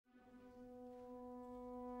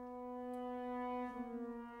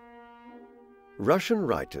Russian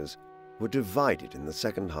writers were divided in the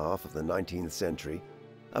second half of the 19th century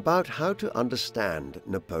about how to understand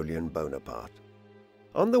Napoleon Bonaparte.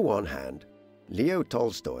 On the one hand, Leo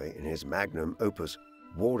Tolstoy, in his magnum opus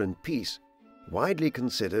War and Peace, widely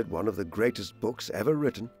considered one of the greatest books ever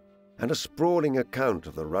written, and a sprawling account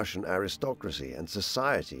of the Russian aristocracy and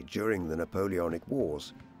society during the Napoleonic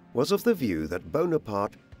Wars, was of the view that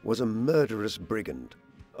Bonaparte was a murderous brigand,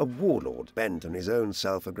 a warlord bent on his own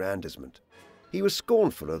self-aggrandizement. He was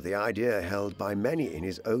scornful of the idea held by many in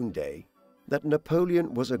his own day that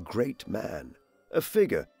Napoleon was a great man, a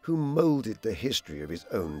figure who molded the history of his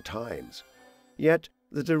own times. Yet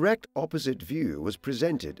the direct opposite view was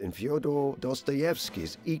presented in Fyodor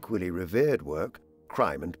Dostoevsky's equally revered work,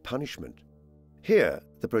 Crime and Punishment. Here,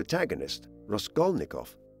 the protagonist,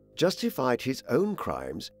 Raskolnikov, justified his own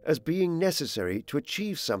crimes as being necessary to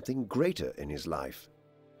achieve something greater in his life,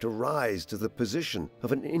 to rise to the position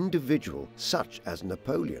of an individual such as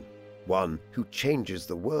Napoleon, one who changes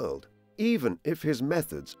the world, even if his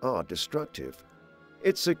methods are destructive.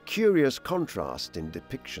 It's a curious contrast in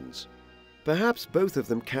depictions. Perhaps both of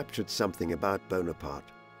them captured something about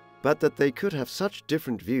Bonaparte, but that they could have such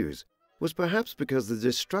different views was perhaps because the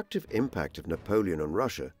destructive impact of Napoleon on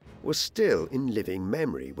Russia was still in living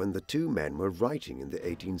memory when the two men were writing in the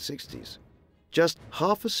 1860s. Just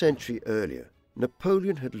half a century earlier,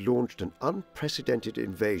 Napoleon had launched an unprecedented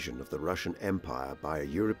invasion of the Russian Empire by a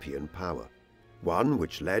European power, one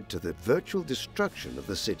which led to the virtual destruction of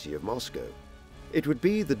the city of Moscow. It would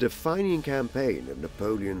be the defining campaign of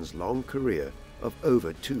Napoleon's long career of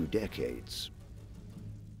over 2 decades.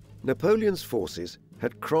 Napoleon's forces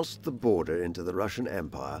had crossed the border into the Russian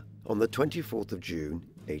Empire on the 24th of June,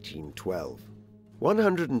 1812.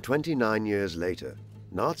 129 years later,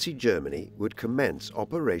 Nazi Germany would commence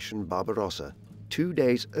Operation Barbarossa 2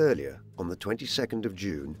 days earlier on the 22nd of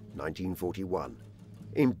June, 1941.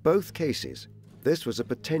 In both cases, this was a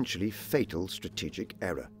potentially fatal strategic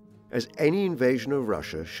error, as any invasion of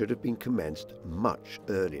Russia should have been commenced much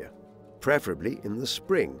earlier, preferably in the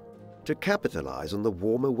spring, to capitalize on the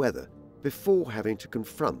warmer weather before having to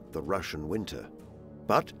confront the Russian winter.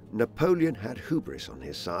 But Napoleon had hubris on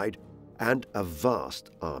his side and a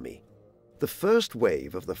vast army. The first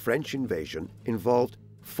wave of the French invasion involved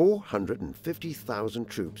 450,000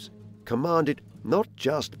 troops, commanded not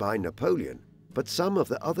just by Napoleon, but some of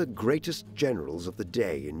the other greatest generals of the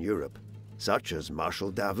day in Europe, such as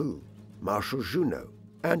Marshal Davout, Marshal Junot,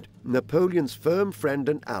 and Napoleon's firm friend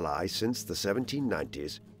and ally since the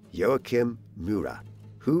 1790s, Joachim Murat,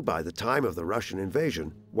 who by the time of the Russian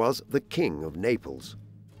invasion was the King of Naples.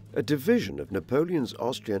 A division of Napoleon's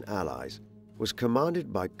Austrian allies was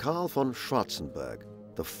commanded by Karl von Schwarzenberg,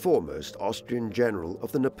 the foremost Austrian general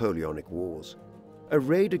of the Napoleonic Wars.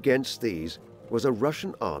 Arrayed against these was a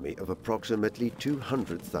Russian army of approximately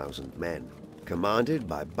 200,000 men, commanded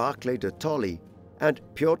by Barclay de Tolly and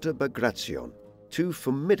Pyotr Bagration, two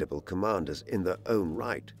formidable commanders in their own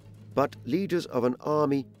right, but leaders of an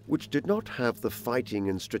army which did not have the fighting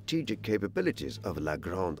and strategic capabilities of La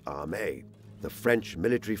Grande Armée, the French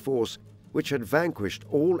military force which had vanquished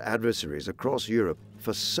all adversaries across Europe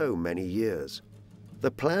for so many years. The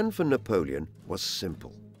plan for Napoleon was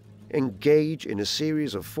simple: engage in a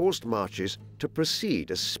series of forced marches to proceed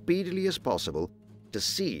as speedily as possible to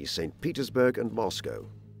seize St. Petersburg and Moscow.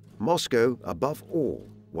 Moscow, above all,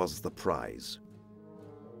 was the prize.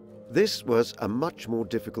 This was a much more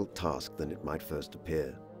difficult task than it might first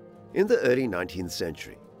appear. In the early 19th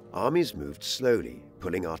century, armies moved slowly,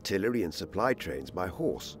 pulling artillery and supply trains by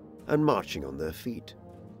horse and marching on their feet.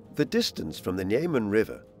 The distance from the Niemen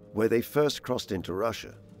River, where they first crossed into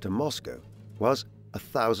Russia, to Moscow was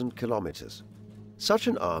 1,000 kilometers. Such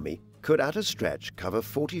an army could at a stretch cover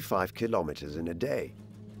 45 kilometers in a day,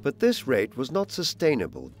 but this rate was not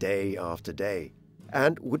sustainable day after day,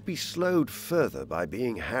 and would be slowed further by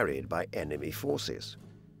being harried by enemy forces.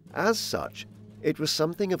 As such, it was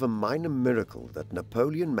something of a minor miracle that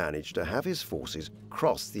Napoleon managed to have his forces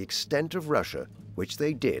cross the extent of Russia, which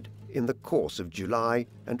they did in the course of July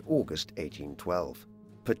and August 1812.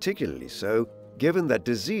 Particularly so, given that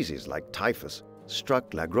diseases like typhus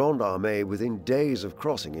struck La Grande Armée within days of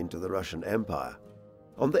crossing into the Russian Empire.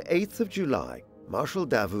 On the 8th of July, Marshal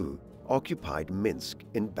Davout occupied Minsk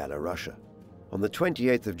in Belorussia. On the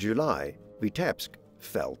 28th of July, Vitebsk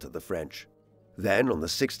fell to the French. Then, on the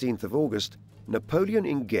 16th of August, Napoleon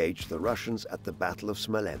engaged the Russians at the Battle of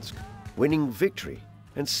Smolensk, winning victory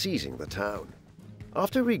and seizing the town.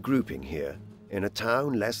 After regrouping here, in a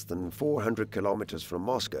town less than 400 kilometers from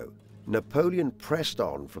Moscow, Napoleon pressed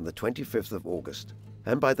on from the 25th of August,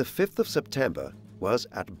 and by the 5th of September was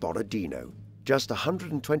at Borodino, just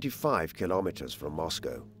 125 kilometers from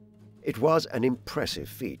Moscow. It was an impressive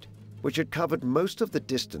feat, which had covered most of the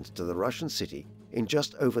distance to the Russian city in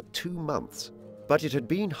just over 2 months, but it had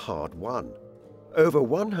been hard won. Over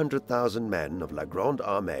 100,000 men of La Grande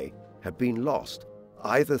Armée had been lost,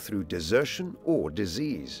 either through desertion or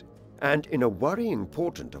disease, and in a worrying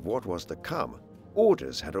portent of what was to come,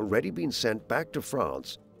 orders had already been sent back to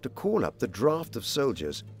France to call up the draft of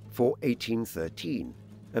soldiers for 1813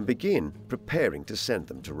 and begin preparing to send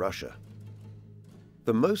them to Russia.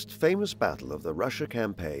 The most famous battle of the Russia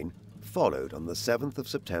campaign followed on the 7th of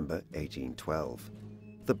September 1812.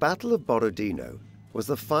 The Battle of Borodino was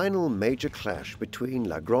the final major clash between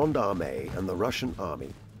La Grande Armée and the Russian army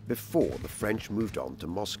before the French moved on to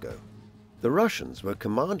Moscow. The Russians were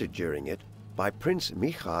commanded during it by Prince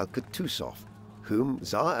Mikhail Kutuzov, whom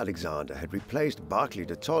Tsar Alexander had replaced Barclay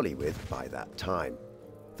de Tolly with by that time.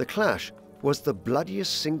 The clash was the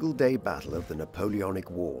bloodiest single-day battle of the Napoleonic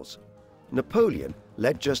Wars. Napoleon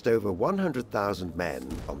led just over 100,000 men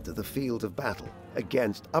onto the field of battle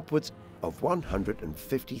against upwards of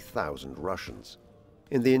 150,000 Russians.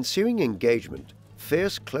 In the ensuing engagement,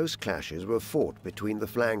 fierce close clashes were fought between the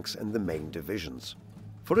flanks and the main divisions.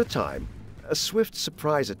 For a time, a swift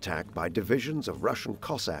surprise attack by divisions of Russian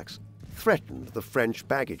Cossacks threatened the French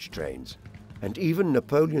baggage trains and even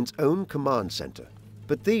Napoleon's own command center,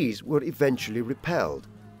 but these were eventually repelled,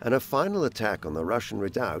 and a final attack on the Russian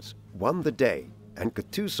redoubts won the day and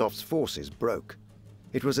Kutuzov's forces broke.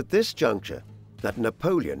 It was at this juncture that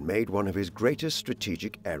Napoleon made one of his greatest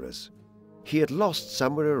strategic errors. He had lost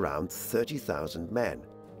somewhere around 30,000 men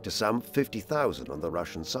to some 50,000 on the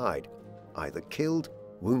Russian side, either killed,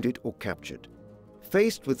 wounded, or captured.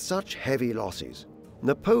 Faced with such heavy losses,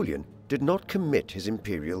 Napoleon did not commit his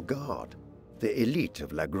Imperial Guard, the elite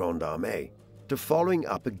of La Grande Armée, to following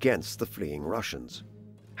up against the fleeing Russians.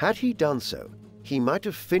 Had he done so, he might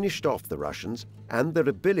have finished off the Russians and their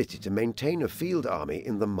ability to maintain a field army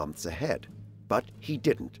in the months ahead. But he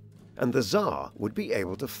didn't, and the Tsar would be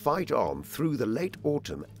able to fight on through the late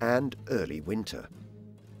autumn and early winter.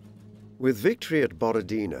 With victory at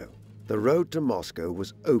Borodino, the road to Moscow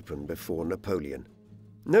was open before Napoleon.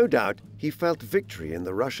 No doubt he felt victory in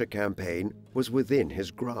the Russia campaign was within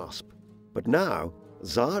his grasp. But now,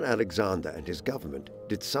 Tsar Alexander and his government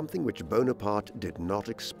did something which Bonaparte did not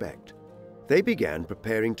expect. They began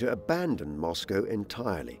preparing to abandon Moscow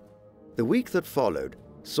entirely. The week that followed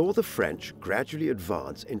saw the French gradually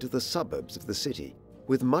advance into the suburbs of the city,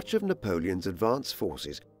 with much of Napoleon's advance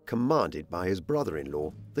forces commanded by his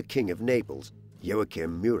brother-in-law, the King of Naples,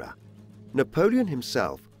 Joachim Murat. Napoleon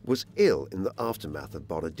himself was ill in the aftermath of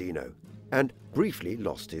Borodino and briefly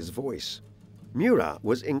lost his voice. Murat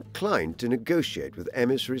was inclined to negotiate with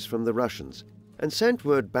emissaries from the Russians and sent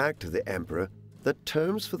word back to the emperor that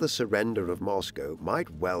terms for the surrender of Moscow might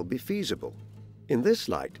well be feasible. In this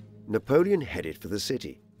light, Napoleon headed for the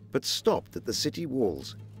city, but stopped at the city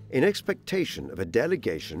walls in expectation of a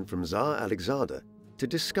delegation from Tsar Alexander to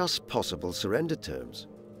discuss possible surrender terms.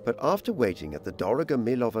 But after waiting at the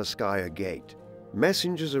Dorogomilovoskaya gate,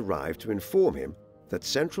 messengers arrived to inform him that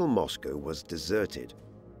central Moscow was deserted.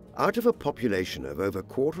 Out of a population of over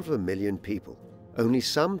 250,000 people, only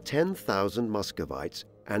some 10,000 Muscovites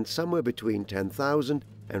and somewhere between 10,000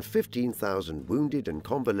 and 15,000 wounded and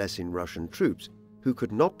convalescing Russian troops who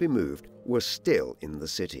could not be moved were still in the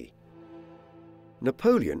city.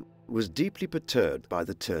 Napoleon was deeply perturbed by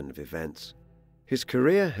the turn of events. His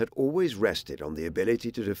career had always rested on the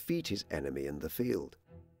ability to defeat his enemy in the field.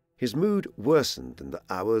 His mood worsened in the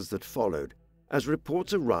hours that followed as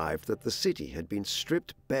reports arrived that the city had been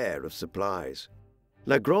stripped bare of supplies.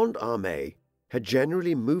 La Grande Armée had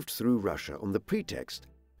generally moved through Russia on the pretext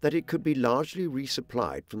that it could be largely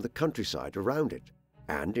resupplied from the countryside around it,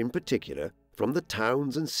 and in particular from the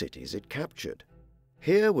towns and cities it captured.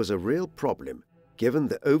 Here was a real problem, given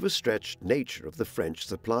the overstretched nature of the French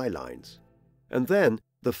supply lines. And then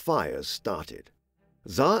the fires started.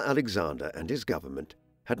 Tsar Alexander and his government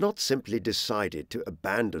had not simply decided to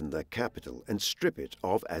abandon their capital and strip it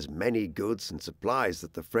of as many goods and supplies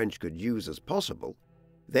that the French could use as possible.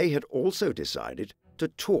 They had also decided to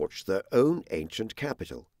torch their own ancient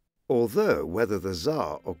capital. Although whether the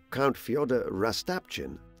Tsar or Count Fyodor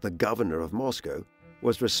Rastapchin, the governor of Moscow,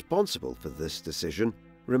 was responsible for this decision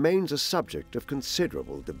remains a subject of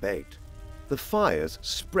considerable debate. The fires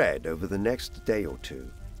spread over the next day or two,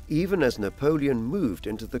 even as Napoleon moved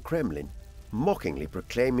into the Kremlin, mockingly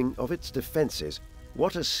proclaiming of its defenses,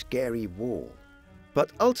 "What a scary wall."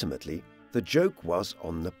 But ultimately, the joke was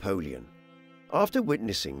on Napoleon. After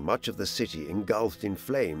witnessing much of the city engulfed in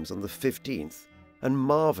flames on the 15th, and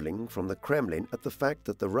marveling from the Kremlin at the fact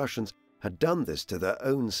that the Russians had done this to their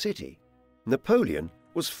own city, Napoleon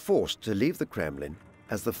was forced to leave the Kremlin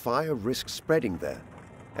as the fire risked spreading there,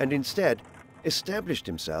 and instead established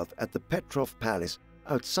himself at the Petrov Palace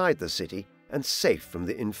outside the city and safe from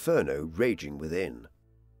the inferno raging within.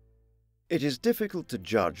 It is difficult to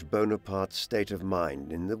judge Bonaparte's state of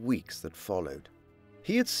mind in the weeks that followed.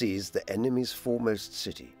 He had seized the enemy's foremost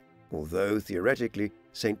city, although theoretically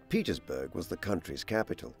St. Petersburg was the country's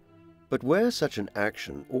capital. But where such an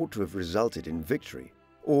action ought to have resulted in victory,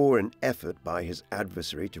 or an effort by his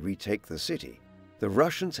adversary to retake the city, the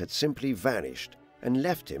Russians had simply vanished and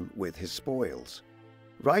left him with his spoils.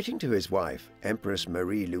 Writing to his wife, Empress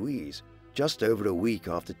Marie-Louise, just over a week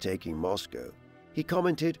after taking Moscow, he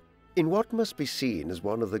commented, in what must be seen as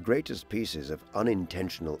one of the greatest pieces of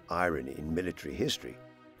unintentional irony in military history,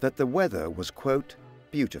 that the weather was, quote,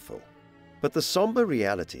 beautiful. But the somber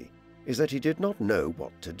reality is that he did not know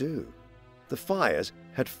what to do. The fires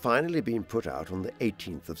had finally been put out on the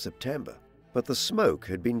 18th of September, but the smoke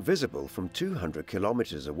had been visible from 200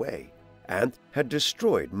 kilometers away and had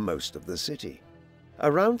destroyed most of the city.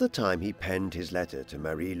 Around the time he penned his letter to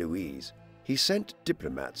Marie-Louise, he sent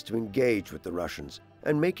diplomats to engage with the Russians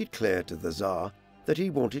and make it clear to the Tsar that he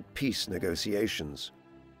wanted peace negotiations.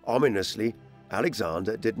 Ominously,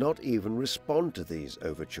 Alexander did not even respond to these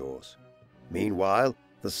overtures. Meanwhile,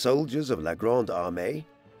 the soldiers of La Grande Armée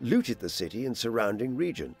looted the city and surrounding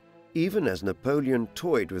region, even as Napoleon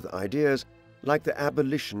toyed with ideas like the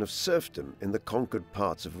abolition of serfdom in the conquered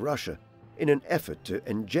parts of Russia in an effort to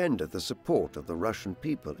engender the support of the Russian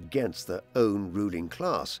people against their own ruling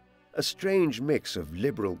class, a strange mix of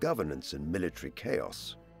liberal governance and military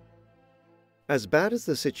chaos. As bad as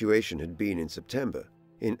the situation had been in September,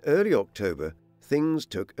 in early October things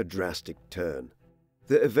took a drastic turn.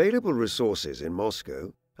 The available resources in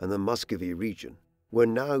Moscow and the Muscovy region were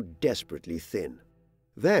now desperately thin.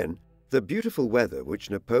 Then, the beautiful weather which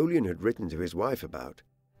Napoleon had written to his wife about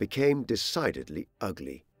became decidedly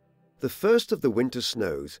ugly. The first of the winter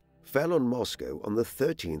snows fell on Moscow on the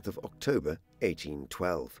 13th of October,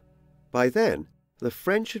 1812. By then, the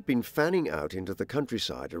French had been fanning out into the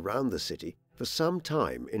countryside around the city for some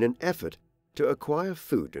time in an effort to acquire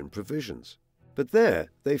food and provisions. But there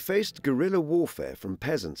they faced guerrilla warfare from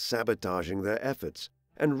peasants sabotaging their efforts,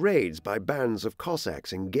 and raids by bands of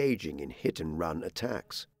Cossacks engaging in hit-and-run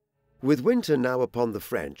attacks. With winter now upon the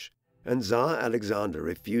French, and Tsar Alexander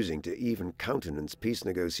refusing to even countenance peace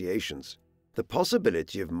negotiations, the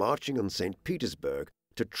possibility of marching on St. Petersburg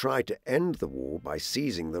to try to end the war by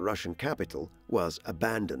seizing the Russian capital was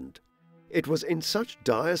abandoned. It was in such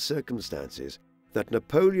dire circumstances that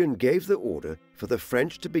Napoleon gave the order for the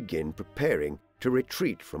French to begin preparing to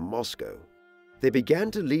retreat from Moscow. They began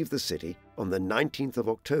to leave the city on the 19th of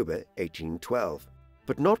October, 1812,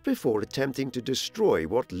 but not before attempting to destroy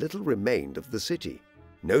what little remained of the city,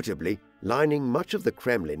 notably lining much of the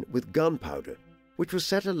Kremlin with gunpowder, which was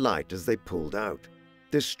set alight as they pulled out,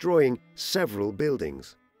 destroying several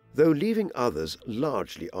buildings, though leaving others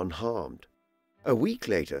largely unharmed. A week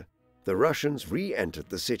later, the Russians re-entered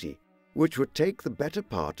the city, which would take the better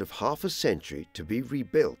part of half a century to be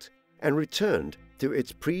rebuilt, and returned to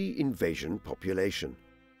its pre-invasion population.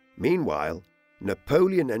 Meanwhile,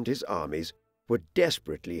 Napoleon and his armies were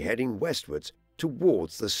desperately heading westwards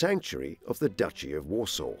towards the sanctuary of the Duchy of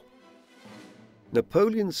Warsaw.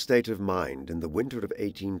 Napoleon's state of mind in the winter of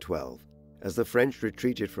 1812, as the French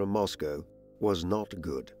retreated from Moscow, was not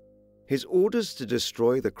good. His orders to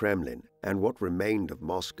destroy the Kremlin and what remained of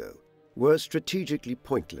Moscow were strategically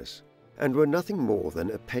pointless, and were nothing more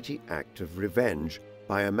than a petty act of revenge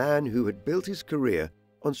by a man who had built his career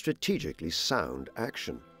on strategically sound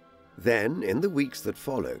action. Then, in the weeks that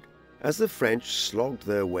followed, as the French slogged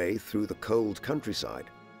their way through the cold countryside,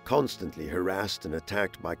 constantly harassed and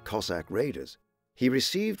attacked by Cossack raiders, he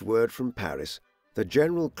received word from Paris that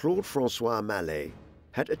General Claude-François Malet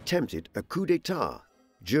had attempted a coup d'etat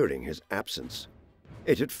during his absence.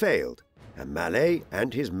 It had failed, and Malet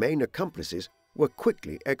and his main accomplices were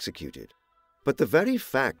quickly executed. But the very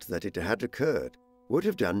fact that it had occurred would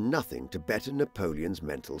have done nothing to better Napoleon's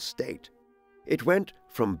mental state. It went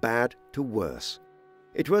from bad to worse.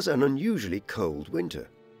 It was an unusually cold winter,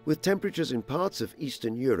 with temperatures in parts of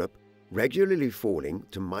Eastern Europe regularly falling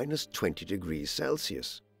to -20 degrees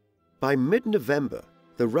Celsius. By mid-November,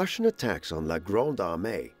 the Russian attacks on La Grande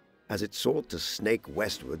Armée, as it sought to snake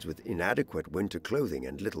westwards with inadequate winter clothing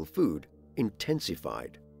and little food,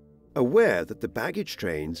 intensified. Aware that the baggage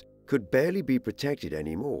trains could barely be protected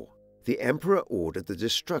anymore, the Emperor ordered the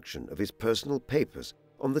destruction of his personal papers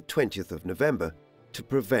on the 20th of November to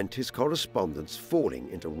prevent his correspondence falling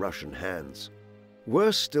into Russian hands.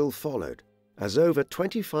 Worse still followed, as over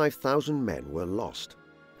 25,000 men were lost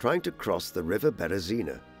trying to cross the river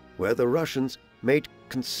Berezina, where the Russians made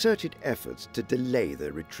concerted efforts to delay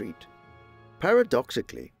their retreat.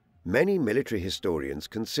 Paradoxically, many military historians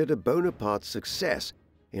consider Bonaparte's success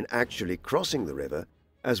in actually crossing the river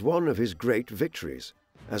as one of his great victories,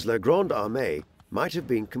 as La Grande Armée might have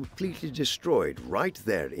been completely destroyed right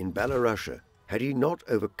there in Belorussia had he not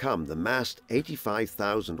overcome the massed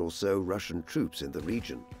 85,000 or so Russian troops in the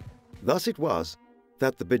region. Thus it was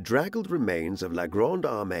that the bedraggled remains of La Grande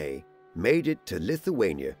Armée made it to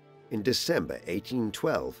Lithuania in December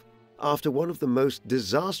 1812, after one of the most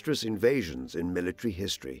disastrous invasions in military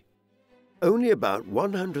history. Only about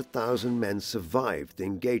 100,000 men survived the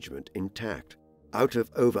engagement intact, out of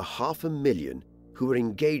over 500,000 who were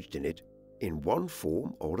engaged in it in one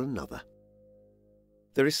form or another.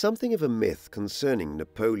 There is something of a myth concerning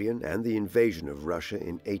Napoleon and the invasion of Russia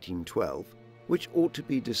in 1812, which ought to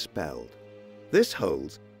be dispelled. This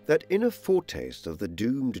holds that in a foretaste of the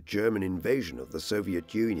doomed German invasion of the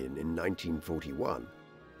Soviet Union in 1941,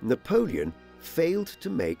 Napoleon failed to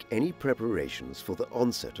make any preparations for the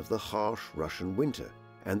onset of the harsh Russian winter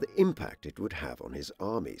and the impact it would have on his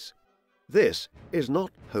armies. This is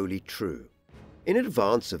not wholly true. In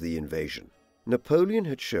advance of the invasion, Napoleon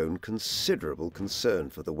had shown considerable concern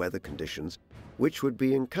for the weather conditions which would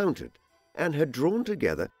be encountered and had drawn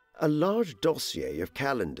together a large dossier of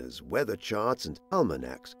calendars, weather charts, and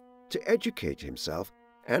almanacs to educate himself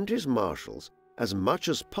and his marshals as much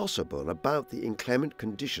as possible about the inclement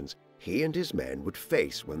conditions he and his men would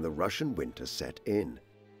face when the Russian winter set in.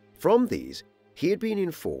 From these, he had been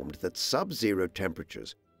informed that sub-zero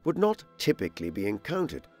temperatures would not typically be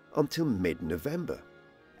encountered until mid-November,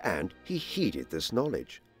 and he heeded this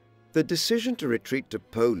knowledge. The decision to retreat to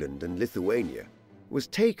Poland and Lithuania was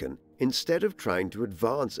taken instead of trying to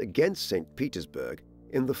advance against St. Petersburg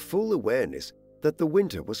in the full awareness that the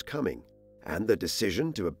winter was coming, and the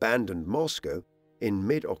decision to abandon Moscow in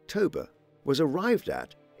mid-October was arrived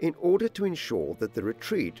at in order to ensure that the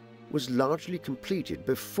retreat was largely completed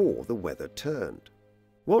before the weather turned.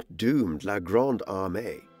 What doomed La Grande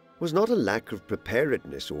Armée was not a lack of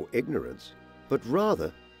preparedness or ignorance, but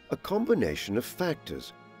rather a combination of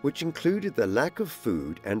factors which included the lack of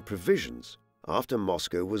food and provisions after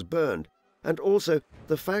Moscow was burned, and also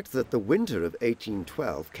the fact that the winter of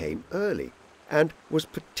 1812 came early and was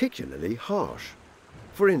particularly harsh.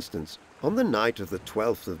 For instance, on the night of the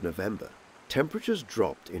 12th of November, temperatures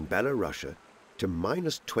dropped in Belorussia to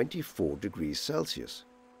 -24 degrees Celsius,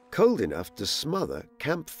 cold enough to smother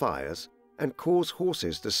campfires and cause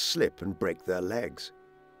horses to slip and break their legs.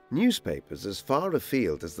 Newspapers as far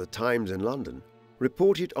afield as the Times in London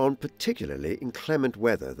reported on particularly inclement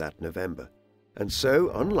weather that November, and so,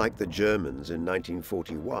 unlike the Germans in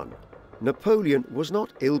 1941, Napoleon was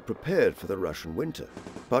not ill-prepared for the Russian winter,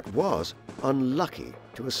 but was unlucky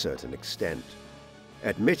to a certain extent.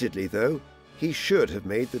 Admittedly, though, he should have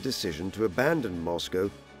made the decision to abandon Moscow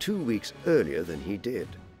 2 weeks earlier than he did.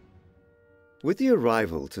 With the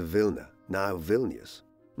arrival to Vilna, now Vilnius,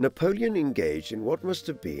 Napoleon engaged in what must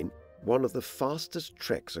have been one of the fastest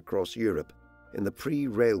treks across Europe in the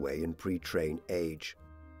pre-railway and pre-train age.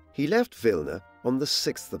 He left Vilna on the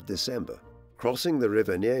 6th of December, crossing the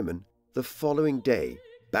river Niemen the following day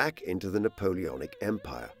back into the Napoleonic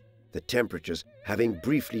Empire, the temperatures having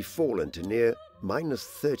briefly fallen to near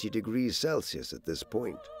 -30 degrees Celsius at this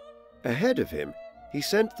point. Ahead of him, he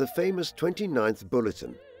sent the famous 29th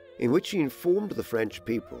Bulletin, in which he informed the French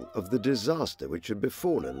people of the disaster which had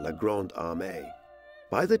befallen La Grande Armée.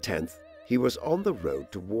 By the 10th, he was on the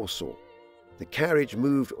road to Warsaw. The carriage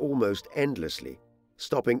moved almost endlessly,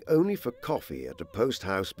 stopping only for coffee at a post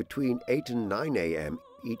house between 8 and 9 a.m.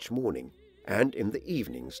 each morning, and in the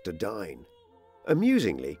evenings to dine.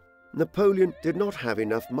 Amusingly, Napoleon did not have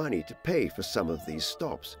enough money to pay for some of these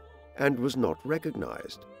stops, and was not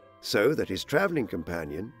recognized, so that his traveling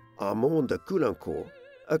companion, Armand de Caulaincourt,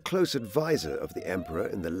 a close advisor of the emperor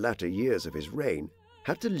in the latter years of his reign,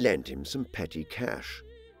 had to lend him some petty cash.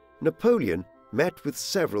 Napoleon met with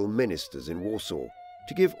several ministers in Warsaw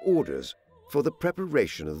to give orders for the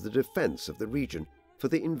preparation of the defense of the region for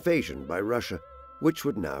the invasion by Russia, which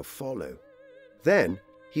would now follow. Then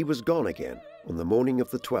he was gone again on the morning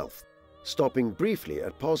of the 12th, stopping briefly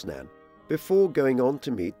at Poznan before going on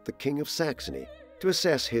to meet the King of Saxony to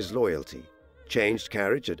assess his loyalty, changed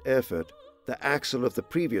carriage at Erfurt, the axle of the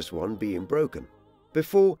previous one being broken,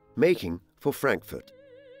 before making for Frankfurt.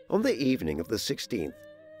 On the evening of the 16th,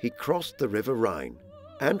 he crossed the River Rhine,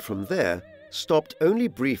 and from there stopped only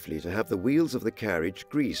briefly to have the wheels of the carriage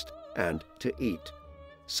greased and to eat.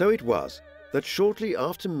 So it was that shortly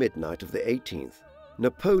after midnight of the 18th,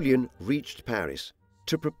 Napoleon reached Paris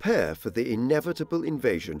to prepare for the inevitable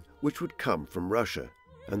invasion which would come from Russia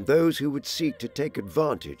and those who would seek to take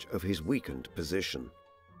advantage of his weakened position.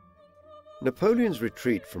 Napoleon's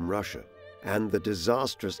retreat from Russia and the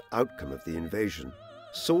disastrous outcome of the invasion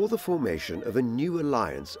saw the formation of a new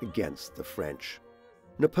alliance against the French.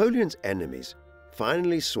 Napoleon's enemies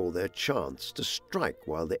finally saw their chance to strike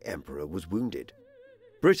while the emperor was wounded.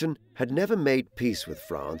 Britain had never made peace with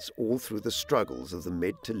France all through the struggles of the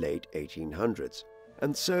mid to late 1800s,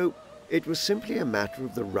 and so it was simply a matter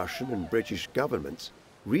of the Russian and British governments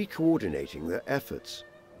re-coordinating their efforts.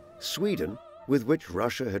 Sweden, with which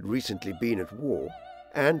Russia had recently been at war,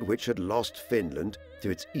 and which had lost Finland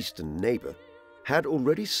to its eastern neighbor, had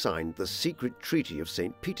already signed the secret Treaty of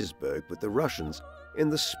St. Petersburg with the Russians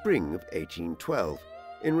in the spring of 1812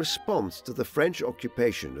 in response to the French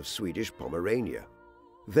occupation of Swedish Pomerania.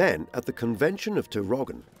 Then, at the Convention of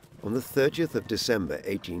Terogen on the 30th of December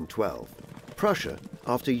 1812, Prussia,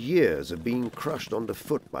 after years of being crushed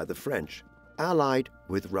underfoot by the French, allied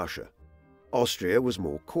with Russia. Austria was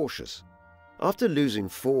more cautious. After losing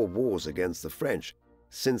 4 wars against the French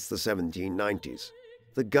since the 1790s,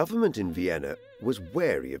 the government in Vienna was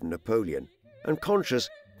wary of Napoleon and conscious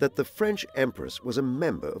that the French Empress was a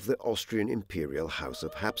member of the Austrian Imperial House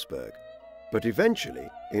of Habsburg. But eventually,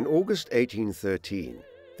 in August 1813,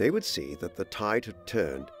 they would see that the tide had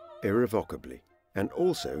turned irrevocably and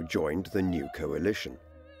also joined the new coalition.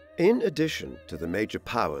 In addition to the major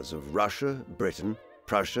powers of Russia, Britain,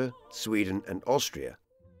 Prussia, Sweden, and Austria,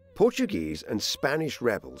 Portuguese and Spanish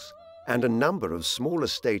rebels and a number of smaller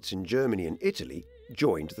states in Germany and Italy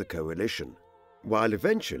joined the coalition, while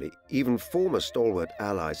eventually even former stalwart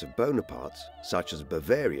allies of Bonaparte's, such as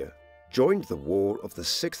Bavaria, joined the war of the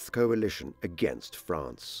Sixth Coalition against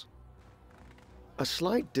France. A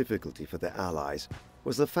slight difficulty for the Allies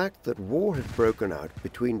was the fact that war had broken out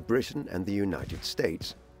between Britain and the United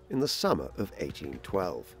States in the summer of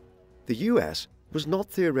 1812. The US was not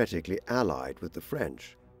theoretically allied with the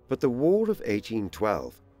French, but the War of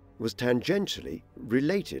 1812 was tangentially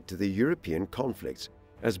related to the European conflicts,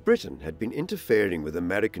 as Britain had been interfering with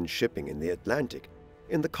American shipping in the Atlantic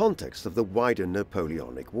in the context of the wider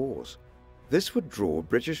Napoleonic Wars. This would draw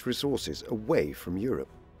British resources away from Europe,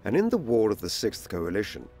 and in the War of the Sixth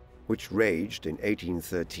Coalition, which raged in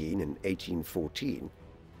 1813 and 1814,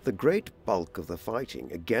 the great bulk of the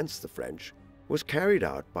fighting against the French was carried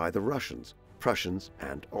out by the Russians, Prussians,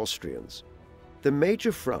 and Austrians. The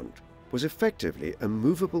major front was effectively a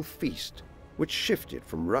movable feast which shifted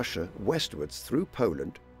from Russia westwards through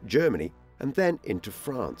Poland, Germany, and then into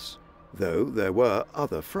France, though there were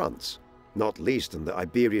other fronts, not least in the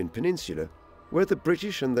Iberian Peninsula, where the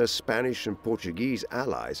British and their Spanish and Portuguese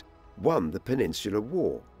allies won the Peninsular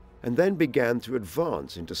War, and then began to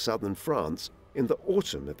advance into southern France in the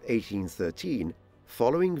autumn of 1813,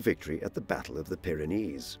 following victory at the Battle of the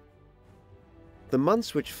Pyrenees. The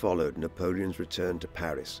months which followed Napoleon's return to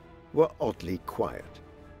Paris were oddly quiet,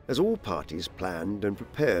 as all parties planned and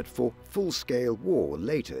prepared for full-scale war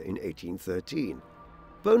later in 1813.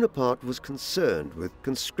 Bonaparte was concerned with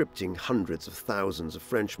conscripting hundreds of thousands of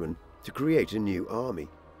Frenchmen to create a new army,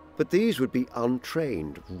 but these would be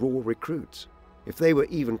untrained, raw recruits, if they were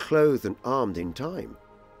even clothed and armed in time.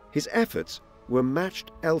 His efforts were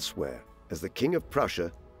matched elsewhere, as the King of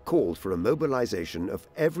Prussia called for a mobilization of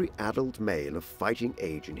every adult male of fighting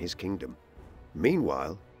age in his kingdom.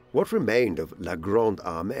 Meanwhile, what remained of La Grande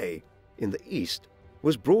Armée in the east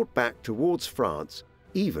was brought back towards France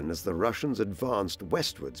even as the Russians advanced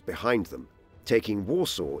westwards behind them, taking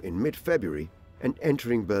Warsaw in mid-February and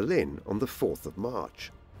entering Berlin on the 4th of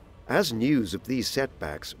March. As news of these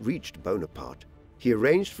setbacks reached Bonaparte, he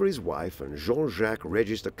arranged for his wife and Jean-Jacques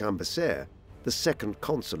Régis de Cambaceres, the second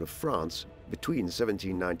consul of France between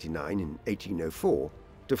 1799 and 1804,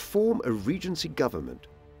 to form a regency government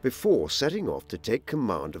before setting off to take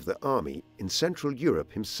command of the army in Central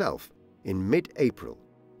Europe himself in mid-April,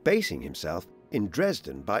 basing himself in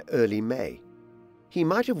Dresden by early May. He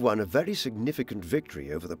might have won a very significant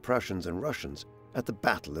victory over the Prussians and Russians at the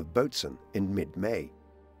Battle of Bautzen in mid-May.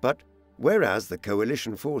 But whereas the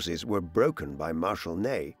coalition forces were broken by Marshal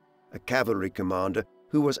Ney, a cavalry commander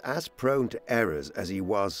who was as prone to errors as he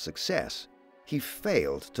was success, he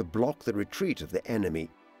failed to block the retreat of the enemy,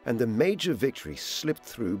 and the major victory slipped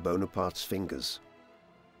through Bonaparte's fingers.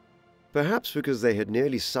 Perhaps because they had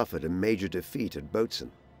nearly suffered a major defeat at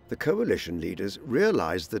Bautzen, the coalition leaders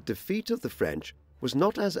realized that defeat of the French was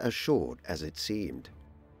not as assured as it seemed.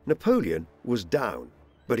 Napoleon was down,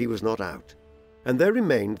 but he was not out, and there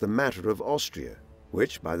remained the matter of Austria,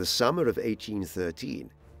 which by the summer of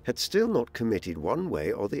 1813 had still not committed one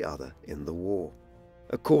way or the other in the war.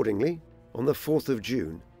 Accordingly, on the 4th of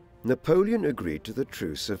June, Napoleon agreed to the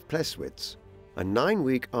Truce of Plesswitz, a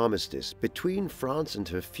 9-week armistice between France and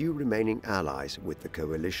her few remaining allies with the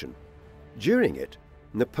coalition. During it,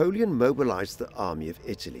 Napoleon mobilized the army of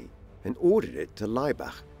Italy and ordered it to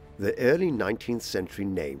Laibach, the early 19th century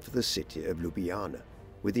name for the city of Ljubljana,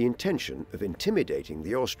 with the intention of intimidating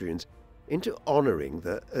the Austrians into honoring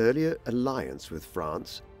their earlier alliance with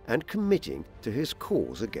France and committing to his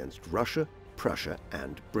cause against Russia, Prussia,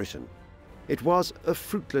 and Britain. It was a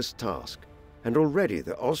fruitless task, and already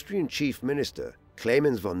the Austrian chief minister,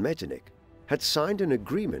 Clemens von Metternich, had signed an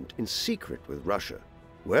agreement in secret with Russia,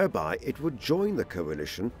 whereby it would join the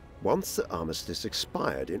coalition once the armistice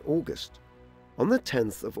expired in August. On the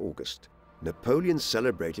 10th of August, Napoleon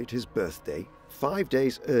celebrated his birthday 5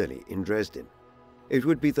 days early in Dresden. It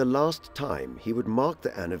would be the last time he would mark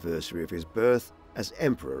the anniversary of his birth as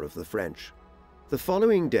Emperor of the French. The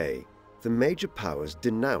following day, the major powers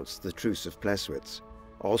denounced the Truce of Plesswitz.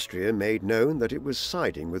 Austria made known that it was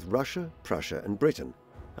siding with Russia, Prussia, and Britain,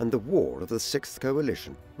 and the War of the Sixth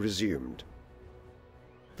Coalition resumed.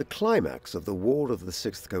 The climax of the War of the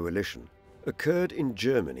Sixth Coalition occurred in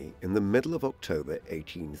Germany in the middle of October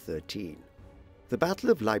 1813. The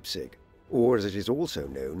Battle of Leipzig, or as it is also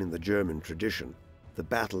known in the German tradition, the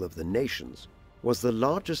Battle of the Nations, was the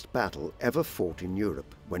largest battle ever fought in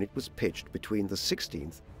Europe when it was pitched between the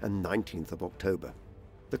 16th and 19th of October.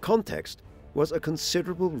 The context was a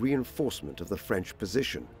considerable reinforcement of the French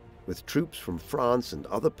position, with troops from France and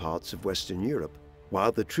other parts of Western Europe,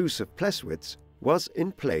 while the Truce of Plesswitz was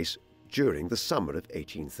in place during the summer of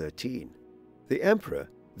 1813. The Emperor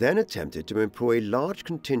then attempted to employ large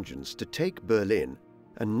contingents to take Berlin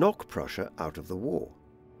and knock Prussia out of the war,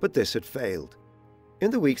 but this had failed. In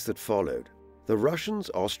the weeks that followed, the Russians,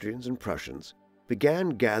 Austrians, and Prussians began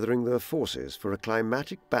gathering their forces for a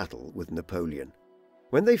climatic battle with Napoleon.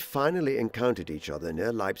 When they finally encountered each other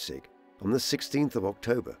near Leipzig on the 16th of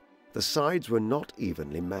October, the sides were not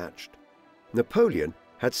evenly matched. Napoleon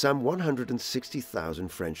had some 160,000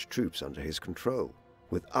 French troops under his control,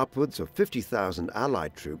 with upwards of 50,000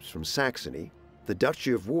 Allied troops from Saxony, the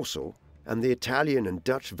Duchy of Warsaw, and the Italian and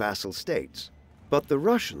Dutch vassal states. But the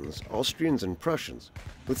Russians, Austrians, and Prussians,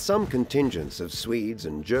 with some contingents of Swedes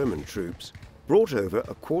and German troops, brought over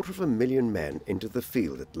 250,000 men into the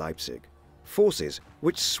field at Leipzig, forces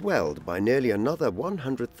which swelled by nearly another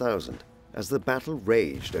 100,000 as the battle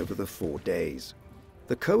raged over the 4 days.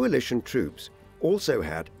 The coalition troops also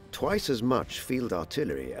had twice as much field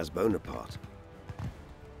artillery as Bonaparte.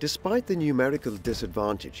 Despite the numerical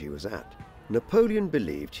disadvantage he was at, Napoleon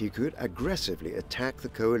believed he could aggressively attack the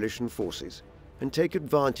coalition forces and take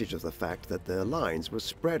advantage of the fact that their lines were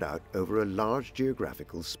spread out over a large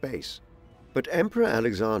geographical space. But Emperor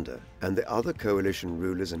Alexander and the other coalition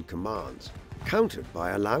rulers and commands countered by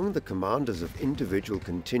allowing the commanders of individual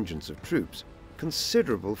contingents of troops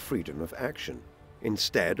considerable freedom of action,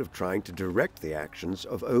 instead of trying to direct the actions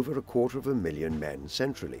of over 250,000 men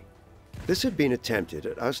centrally. This had been attempted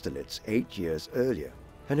at Austerlitz 8 years earlier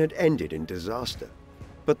and had ended in disaster,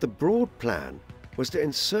 but the broad plan was to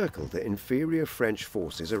encircle the inferior French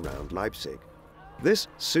forces around Leipzig. This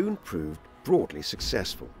soon proved broadly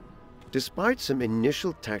successful. Despite some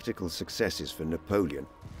initial tactical successes for Napoleon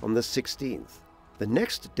on the 16th, the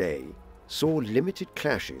next day saw limited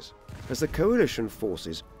clashes as the coalition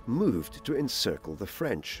forces moved to encircle the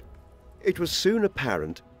French. It was soon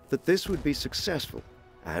apparent that this would be successful,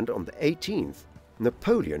 and on the 18th,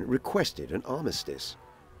 Napoleon requested an armistice.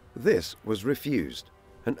 This was refused,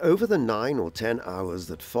 and over the 9 or 10 hours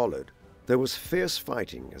that followed, there was fierce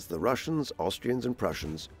fighting as the Russians, Austrians, and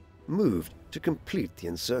Prussians moved to complete the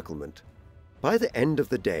encirclement. By the end of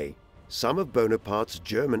the day, some of Bonaparte's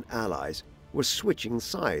German allies were switching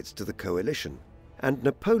sides to the coalition, and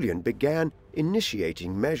Napoleon began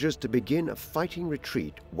initiating measures to begin a fighting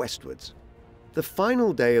retreat westwards. The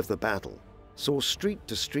final day of the battle saw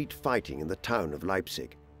street-to-street fighting in the town of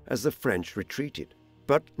Leipzig as the French retreated,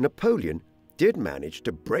 but Napoleon did manage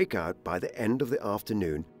to break out by the end of the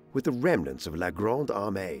afternoon with the remnants of La Grande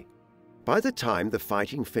Armée. By the time the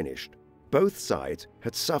fighting finished, both sides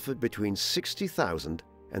had suffered between 60,000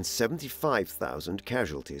 and 75,000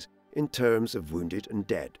 casualties in terms of wounded and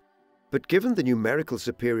dead. But given the numerical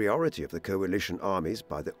superiority of the coalition armies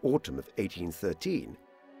by the autumn of 1813,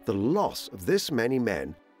 the loss of this many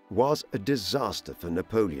men was a disaster for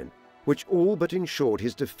Napoleon, which all but ensured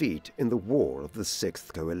his defeat in the War of the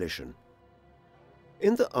Sixth Coalition.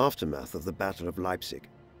 In the aftermath of the Battle of Leipzig,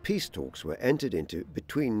 peace talks were entered into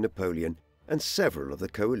between Napoleon and several of the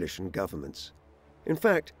coalition governments. In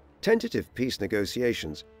fact, tentative peace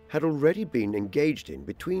negotiations had already been engaged in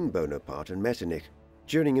between Bonaparte and Metternich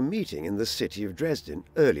during a meeting in the city of Dresden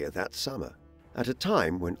earlier that summer, at a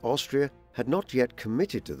time when Austria had not yet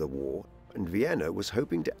committed to the war and Vienna was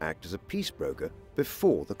hoping to act as a peace broker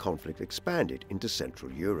before the conflict expanded into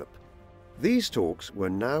Central Europe. These talks were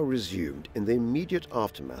now resumed in the immediate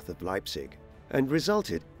aftermath of Leipzig and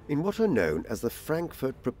resulted in what are known as the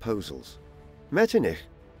Frankfurt Proposals. Metternich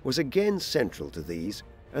was again central to these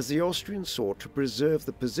as the Austrians sought to preserve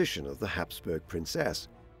the position of the Habsburg princess,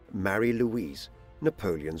 Marie-Louise,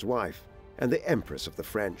 Napoleon's wife, and the Empress of the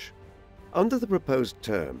French. Under the proposed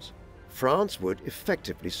terms, France would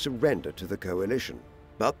effectively surrender to the coalition,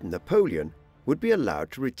 but Napoleon would be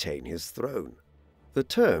allowed to retain his throne. The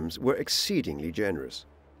terms were exceedingly generous,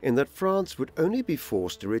 in that France would only be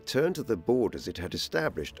forced to return to the borders it had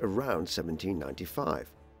established around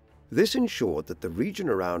 1795. This ensured that the region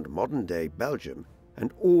around modern-day Belgium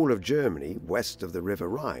and all of Germany west of the River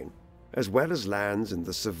Rhine, as well as lands in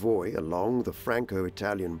the Savoy along the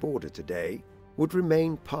Franco-Italian border today, would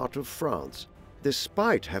remain part of France,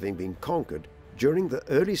 despite having been conquered during the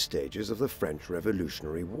early stages of the French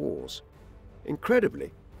Revolutionary Wars.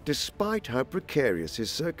 Incredibly, despite how precarious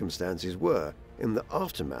his circumstances were in the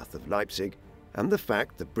aftermath of Leipzig, and the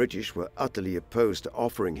fact the British were utterly opposed to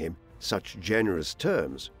offering him such generous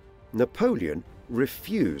terms, Napoleon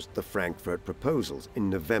refused the Frankfurt Proposals in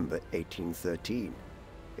November 1813.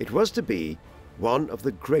 It was to be one of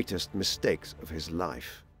the greatest mistakes of his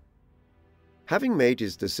life. Having made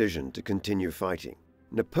his decision to continue fighting,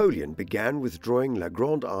 Napoleon began withdrawing La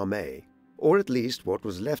Grande Armée, or at least what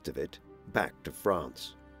was left of it, back to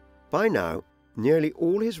France. By now, nearly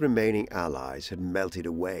all his remaining allies had melted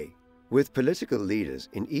away, with political leaders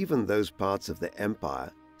in even those parts of the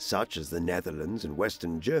empire, such as the Netherlands and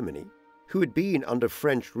Western Germany, who had been under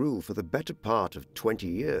French rule for the better part of 20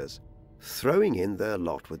 years, throwing in their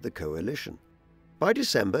lot with the coalition. By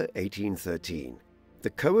December 1813, the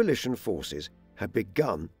coalition forces had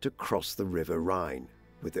begun to cross the River Rhine,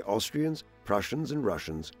 with the Austrians, Prussians and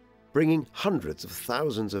Russians bringing hundreds of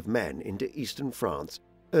thousands of men into eastern France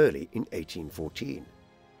early in 1814.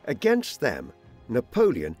 Against them,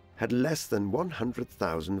 Napoleon had less than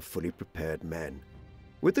 100,000 fully prepared men.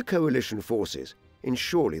 With the coalition forces, in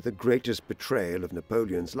surely the greatest betrayal of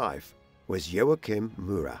Napoleon's life, was Joachim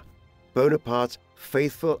Murat, Bonaparte's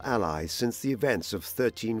faithful ally since the events of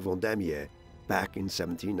 13 Vendémiaire back in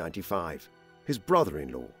 1795, his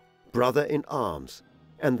brother-in-law, brother-in-arms,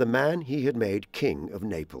 and the man he had made King of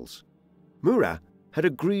Naples. Murat had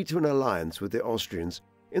agreed to an alliance with the Austrians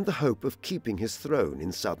in the hope of keeping his throne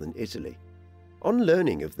in southern Italy. On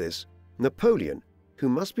learning of this, Napoleon, who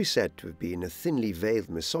must be said to have been a thinly veiled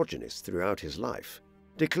misogynist throughout his life,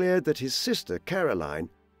 declared that his sister Caroline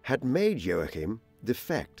had made Joachim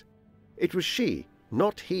defect. It was she,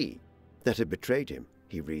 not he, that had betrayed him,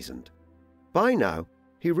 he reasoned. By now,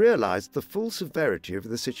 he realized the full severity of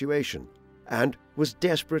the situation and was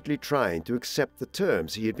desperately trying to accept the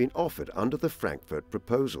terms he had been offered under the Frankfurt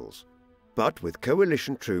Proposals. But with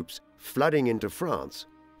coalition troops flooding into France,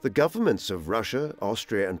 the governments of Russia,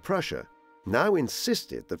 Austria and Prussia now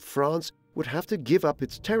insisted that France would have to give up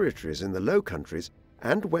its territories in the Low Countries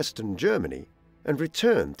and Western Germany and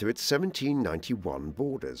return to its 1791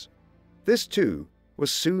 borders. This too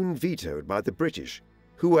was soon vetoed by the British,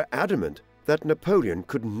 who were adamant that Napoleon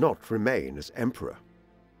could not remain as emperor.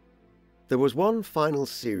 There was one final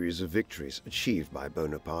series of victories achieved by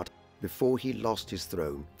Bonaparte before he lost his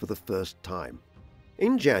throne for the first time.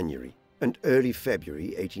 In January and early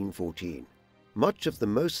February 1814, much of the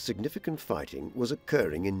most significant fighting was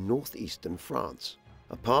occurring in northeastern France,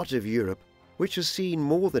 a part of Europe which has seen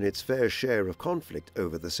more than its fair share of conflict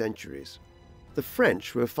over the centuries. The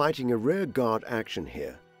French were fighting a rearguard action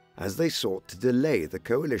here, as they sought to delay the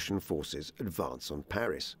coalition forces' advance on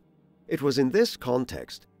Paris. It was in this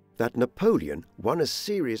context that Napoleon won a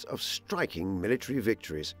series of striking military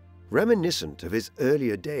victories reminiscent of his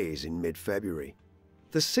earlier days in mid-February.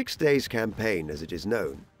 The 6 Days Campaign, as it is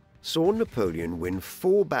known, saw Napoleon win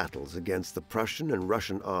 4 battles against the Prussian and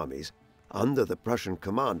Russian armies under the Prussian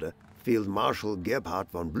commander, Field Marshal Gebhard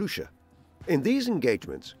von Blücher. In these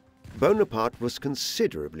engagements, Bonaparte was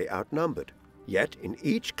considerably outnumbered, yet in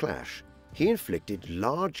each clash he inflicted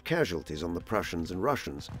large casualties on the Prussians and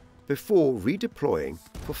Russians before redeploying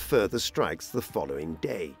for further strikes the following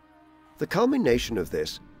day. The culmination of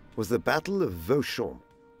this was the Battle of Vauchamp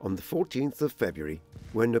on the 14th of February,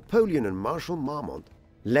 when Napoleon and Marshal Marmont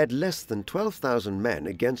led less than 12,000 men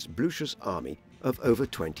against Blücher's army of over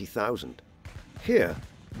 20,000. Here,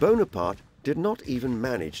 Bonaparte did not even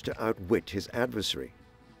manage to outwit his adversary.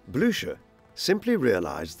 Blücher simply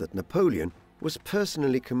realized that Napoleon was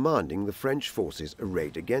personally commanding the French forces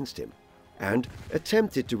arrayed against him, and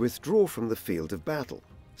attempted to withdraw from the field of battle.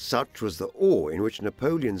 Such was the awe in which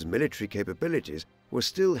Napoleon's military capabilities were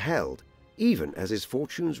still held, even as his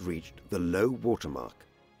fortunes reached the low watermark.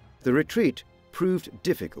 The retreat proved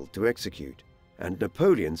difficult to execute, and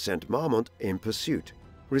Napoleon sent Marmont in pursuit,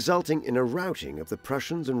 resulting in a routing of the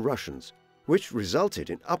Prussians and Russians, which resulted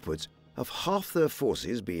in upwards of half their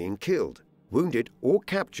forces being killed, wounded or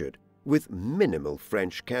captured, with minimal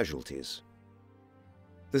French casualties.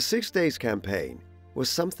 The 6 Days Campaign was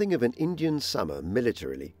something of an Indian summer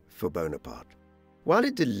militarily for Bonaparte. While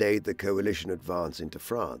it delayed the coalition advance into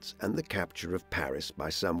France and the capture of Paris by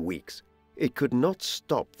some weeks, it could not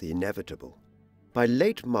stop the inevitable. By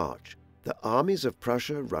late March, the armies of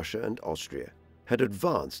Prussia, Russia, and Austria had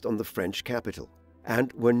advanced on the French capital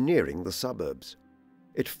and were nearing the suburbs.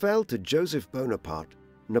 It fell to Joseph Bonaparte,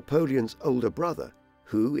 Napoleon's older brother,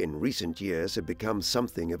 who in recent years had become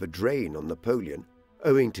something of a drain on Napoleon,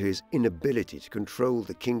 owing to his inability to control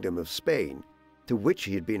the Kingdom of Spain, to which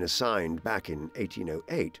he had been assigned back in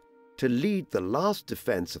 1808, to lead the last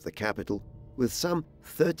defense of the capital with some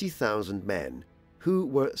 30,000 men, who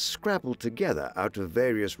were scrabbled together out of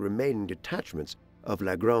various remaining detachments of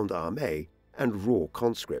La Grande Armée and raw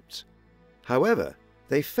conscripts. However,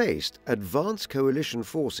 they faced advanced coalition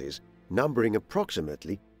forces numbering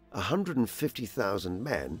approximately 150,000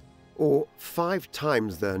 men, or 5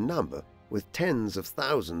 times their number, with tens of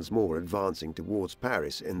thousands more advancing towards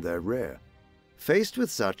Paris in their rear. Faced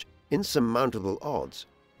with such insurmountable odds,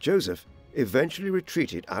 Joseph eventually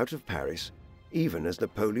retreated out of Paris, even as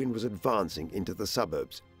Napoleon was advancing into the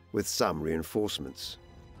suburbs with some reinforcements.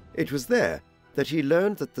 It was there that he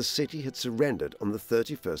learned that the city had surrendered on the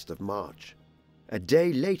 31st of March. A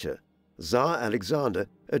day later, Tsar Alexander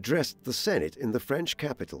addressed the Senate in the French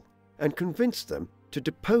capital and convinced them to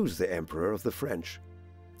depose the Emperor of the French.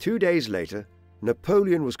 2 days later,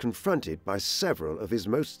 Napoleon was confronted by several of his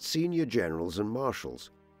most senior generals and marshals,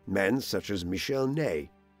 men such as Michel Ney,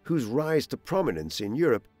 whose rise to prominence in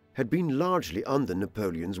Europe had been largely under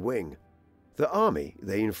Napoleon's wing. The army,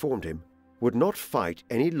 they informed him, would not fight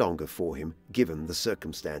any longer for him given the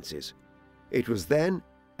circumstances. It was then,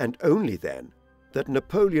 and only then, that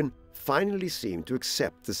Napoleon finally seemed to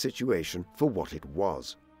accept the situation for what it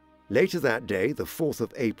was. Later that day, the 4th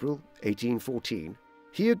of April, 1814,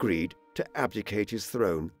 he agreed to abdicate his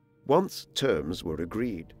throne once terms were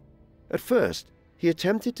agreed. At first, he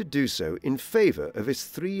attempted to do so in favor of his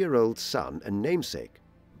 3-year-old son and namesake,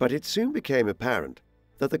 but it soon became apparent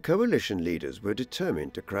that the coalition leaders were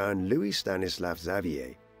determined to crown Louis Stanislas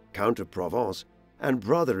Xavier, Count of Provence and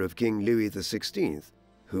brother of King Louis XVI,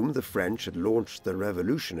 whom the French had launched the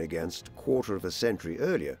revolution against a quarter of a century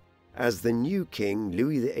earlier, as the new King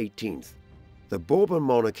Louis XVIII. The Bourbon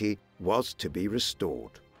monarchy was to be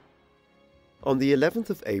restored. On the 11th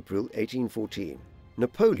of April 1814,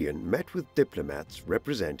 Napoleon met with diplomats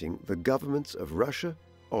representing the governments of Russia,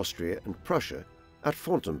 Austria and Prussia at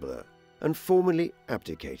Fontainebleau and formally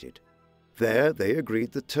abdicated. There they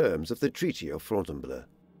agreed the terms of the Treaty of Fontainebleau.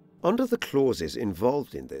 Under the clauses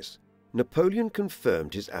involved in this, Napoleon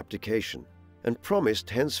confirmed his abdication and promised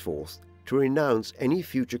henceforth to renounce any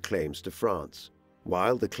future claims to France,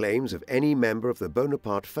 while the claims of any member of the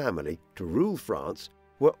Bonaparte family to rule France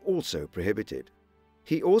were also prohibited.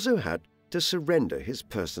 He also had to surrender his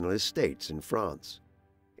personal estates in France.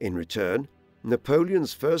 In return,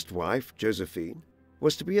 Napoleon's first wife, Josephine,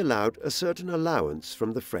 was to be allowed a certain allowance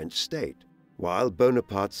from the French state, while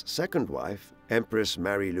Bonaparte's second wife, Empress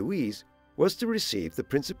Marie-Louise, was to receive the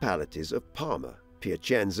principalities of Parma,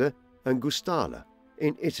 Piacenza, and Guastalla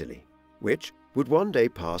in Italy, which would one day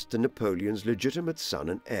pass to Napoleon's legitimate son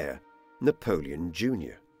and heir, Napoleon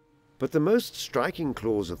Jr. But the most striking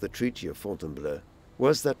clause of the Treaty of Fontainebleau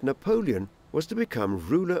was that Napoleon was to become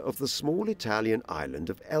ruler of the small Italian island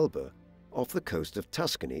of Elba, off the coast of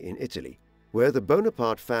Tuscany in Italy, where the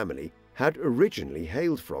Bonaparte family had originally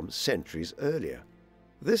hailed from centuries earlier.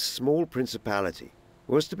 This small principality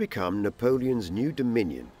was to become Napoleon's new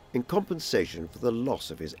dominion in compensation for the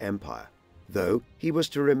loss of his empire, though he was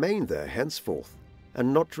to remain there henceforth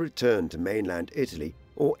and not to return to mainland Italy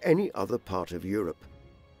or any other part of Europe.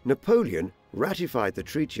 Napoleon ratified the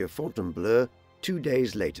Treaty of Fontainebleau 2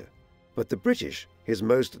 days later, but the British, his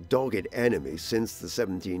most dogged enemy since the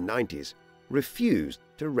 1790s, refused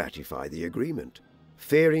to ratify the agreement,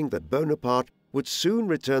 fearing that Bonaparte would soon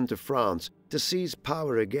return to France to seize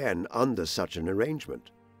power again under such an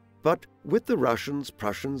arrangement. But with the Russians,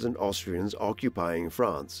 Prussians, and Austrians occupying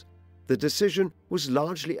France, the decision was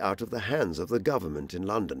largely out of the hands of the government in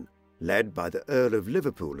London, led by the Earl of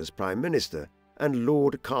Liverpool as Prime Minister and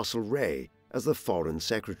Lord Castlereagh as the Foreign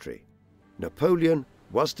Secretary. Napoleon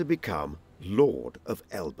was to become Lord of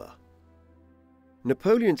Elba.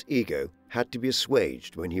 Napoleon's ego had to be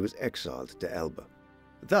assuaged when he was exiled to Elba.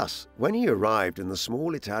 Thus, when he arrived in the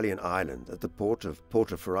small Italian island at the port of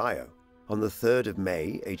Portoferraio on the 3rd of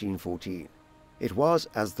May 1814, it was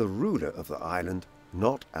as the ruler of the island,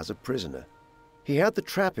 not as a prisoner. He had the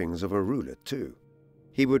trappings of a ruler too.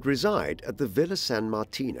 He would reside at the Villa San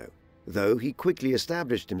Martino, though he quickly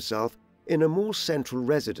established himself in a more central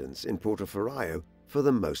residence in Portoferraio for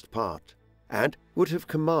the most part, and would have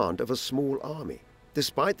command of a small army,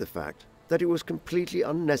 despite the fact that it was completely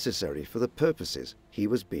unnecessary for the purposes he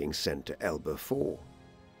was being sent to Elba for.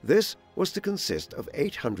 This was to consist of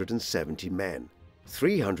 870 men,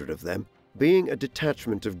 300 of them being a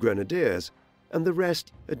detachment of grenadiers, and the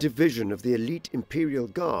rest a division of the elite imperial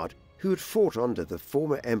guard who had fought under the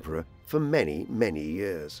former emperor for many, many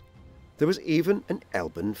years. There was even an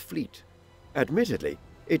Elban fleet. Admittedly,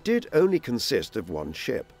 it did only consist of one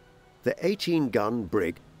ship, the 18-gun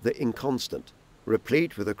brig the Inconstant,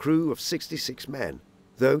 replete with a crew of 66 men,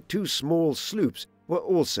 though 2 small sloops were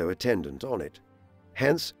also attendant on it.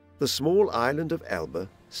 Hence, the small island of Elba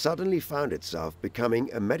suddenly found itself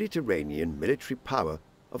becoming a Mediterranean military power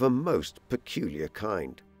of a most peculiar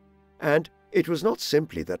kind. And it was not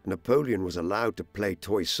simply that Napoleon was allowed to play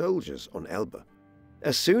toy soldiers on Elba.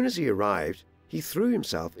 As soon as he arrived, he threw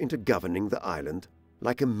himself into governing the island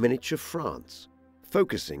like a miniature France,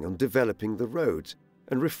 focusing on developing the roads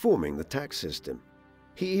and reforming the tax system.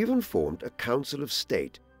 He even formed a Council of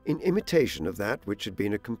State in imitation of that which had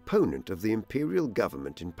been a component of the imperial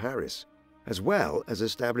government in Paris, as well as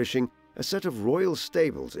establishing a set of royal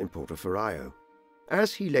stables in Portoferraio.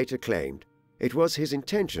 As he later claimed, it was his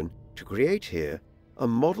intention to create here a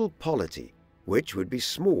model polity which would be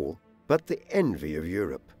small but the envy of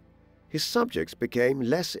Europe. His subjects became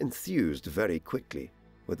less enthused very quickly,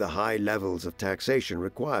 with the high levels of taxation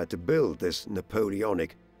required to build this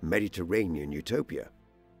Napoleonic Mediterranean utopia.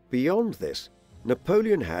 Beyond this,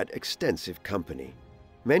 Napoleon had extensive company.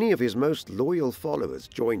 Many of his most loyal followers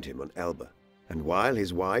joined him on Elba, and while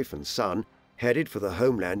his wife and son headed for the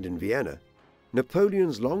homeland in Vienna,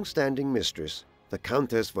 Napoleon's long-standing mistress, the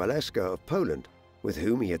Countess Waleska of Poland, with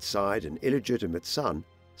whom he had sired an illegitimate son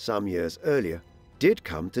some years earlier, did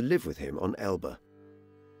come to live with him on Elba.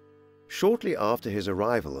 Shortly after his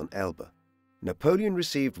arrival on Elba, Napoleon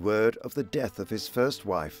received word of the death of his first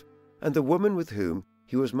wife and the woman with whom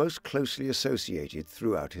he was most closely associated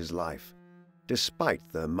throughout his life, despite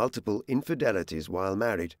their multiple infidelities while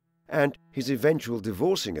married and his eventual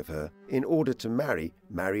divorcing of her in order to marry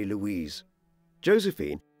Marie-Louise.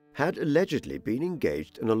 Josephine had allegedly been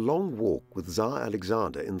engaged in a long walk with Tsar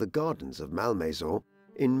Alexander in the gardens of Malmaison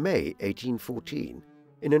in May 1814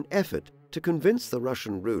 in an effort to convince the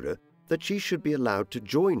Russian ruler that she should be allowed to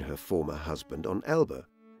join her former husband on Elba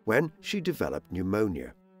when she developed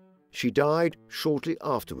pneumonia. She died shortly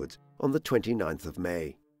afterwards on the 29th of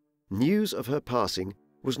May. News of her passing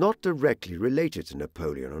was not directly related to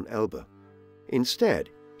Napoleon on Elba. Instead,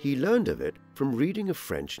 he learned of it from reading a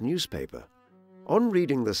French newspaper. On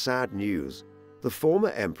reading the sad news, the former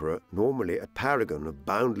emperor, normally a paragon of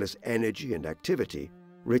boundless energy and activity,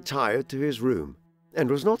 retired to his room and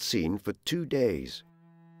was not seen for 2 days.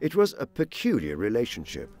 It was a peculiar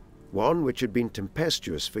relationship, one which had been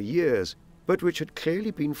tempestuous for years, but which had clearly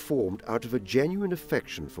been formed out of a genuine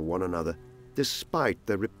affection for one another, despite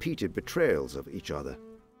their repeated betrayals of each other.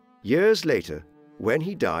 Years later, when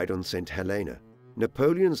he died on St. Helena,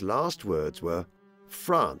 Napoleon's last words were,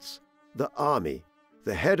 "France, the army,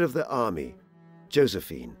 the head of the army,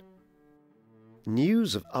 Josephine."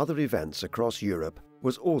 News of other events across Europe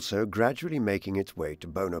was also gradually making its way to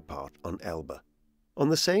Bonaparte on Elba. On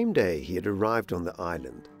the same day he had arrived on the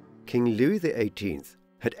island, King Louis XVIII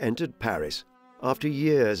had entered Paris after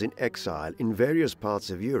years in exile in various parts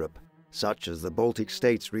of Europe, such as the Baltic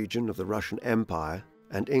States region of the Russian Empire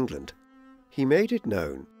and England. He made it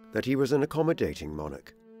known that he was an accommodating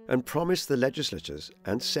monarch and promised the legislatures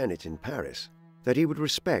and Senate in Paris that he would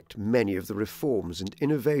respect many of the reforms and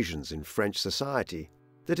innovations in French society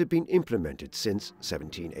that had been implemented since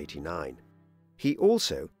 1789. He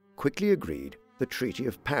also quickly agreed the Treaty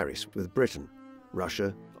of Paris with Britain,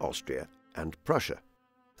 Russia, Austria, and Prussia.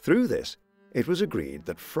 Through this, it was agreed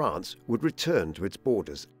that France would return to its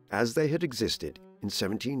borders as they had existed in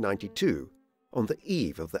 1792 on the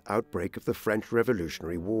eve of the outbreak of the French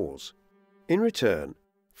Revolutionary Wars. In return,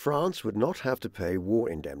 France would not have to pay war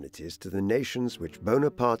indemnities to the nations which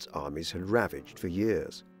Bonaparte's armies had ravaged for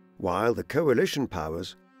years, while the coalition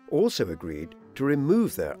powers also agreed to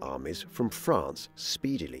remove their armies from France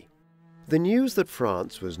speedily. The news that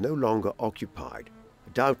France was no longer occupied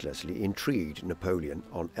doubtlessly intrigued Napoleon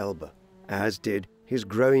on Elba, as did his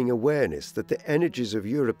growing awareness that the energies of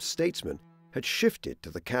Europe's statesmen had shifted to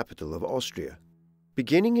the capital of Austria.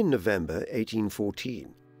 Beginning in November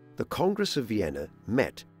 1814, the Congress of Vienna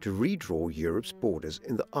met to redraw Europe's borders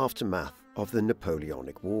in the aftermath of the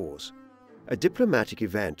Napoleonic Wars, a diplomatic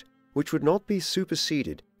event which would not be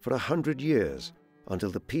superseded for 100 years until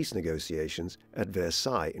the peace negotiations at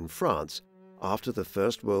Versailles in France after the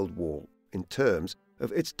First World War in terms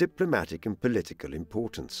of its diplomatic and political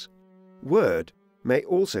importance. Word may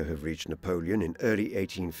also have reached Napoleon in early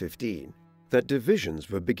 1815 that divisions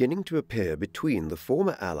were beginning to appear between the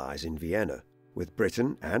former allies in Vienna, with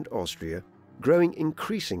Britain and Austria growing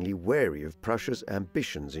increasingly wary of Prussia's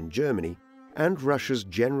ambitions in Germany and Russia's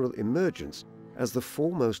general emergence as the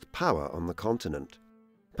foremost power on the continent.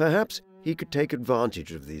 Perhaps he could take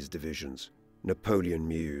advantage of these divisions, Napoleon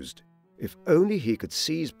mused, if only he could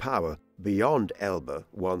seize power beyond Elbe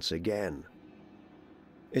once again.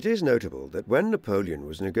 It is notable that when Napoleon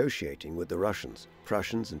was negotiating with the Russians,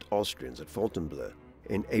 Prussians and Austrians at Fontainebleau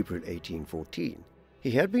in April 1814,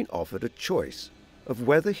 he had been offered a choice of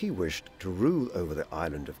whether he wished to rule over the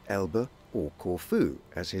island of Elbe or Corfu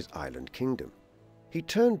as his island kingdom. He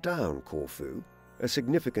turned down Corfu, a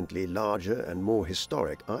significantly larger and more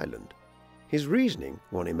historic island. His reasoning,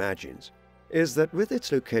 one imagines, is that with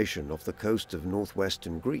its location off the coast of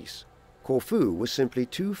northwestern Greece, Corfu was simply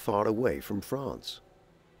too far away from France.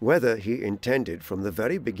 Whether he intended from the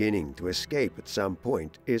very beginning to escape at some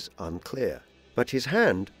point is unclear, but his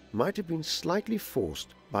hand might have been slightly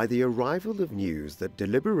forced by the arrival of news that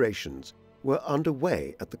deliberations were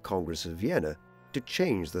underway at the Congress of Vienna to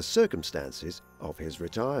change the circumstances of his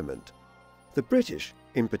retirement. The British,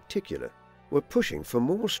 in particular, were pushing for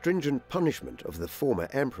more stringent punishment of the former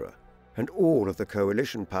emperor, and all of the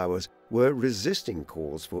coalition powers were resisting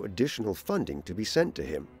calls for additional funding to be sent to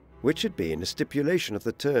him, which had been a stipulation of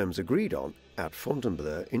the terms agreed on at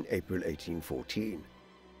Fontainebleau in April 1814.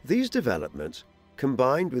 These developments,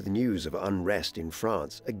 combined with news of unrest in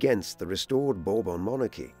France against the restored Bourbon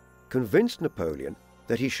monarchy, convinced Napoleon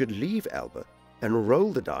that he should leave Elbe and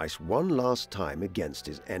roll the dice one last time against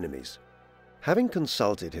his enemies. Having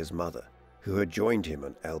consulted his mother, who had joined him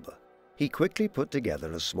on Elbe, he quickly put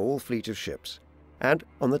together a small fleet of ships, and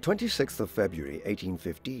on the 26th of February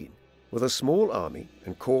 1815, with a small army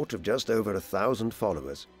and court of just over 1,000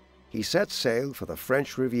 followers, he set sail for the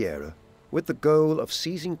French Riviera with the goal of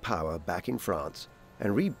seizing power back in France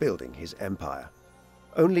and rebuilding his empire.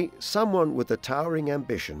 Only someone with the towering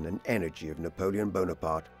ambition and energy of Napoleon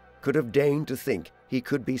Bonaparte could have deigned to think he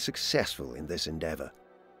could be successful in this endeavor.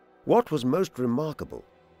 What was most remarkable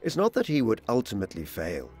is not that he would ultimately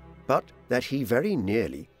fail, but that he very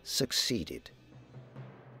nearly succeeded.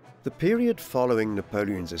 The period following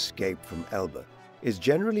Napoleon's escape from Elbe is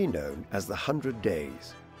generally known as the 100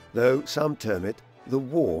 Days, though some term it the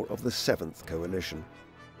War of the Seventh Coalition.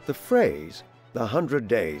 The phrase, the 100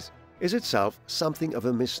 Days, is itself something of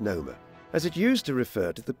a misnomer, as it used to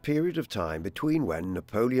refer to the period of time between when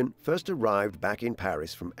Napoleon first arrived back in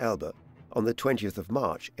Paris from Elbe on the 20th of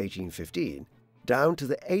March 1815, down to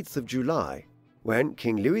the 8th of July, when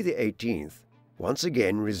King Louis XVIII once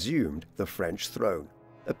again resumed the French throne,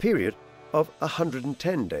 a period of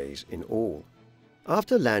 110 days in all.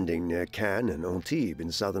 After landing near Cannes and Antibes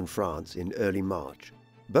in southern France in early March,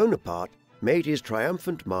 Bonaparte made his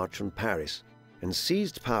triumphant march on Paris and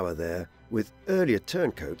seized power there, with earlier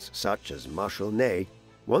turncoats such as Marshal Ney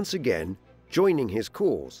once again joining his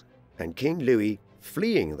cause, and King Louis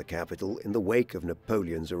fleeing the capital in the wake of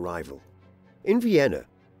Napoleon's arrival. In Vienna,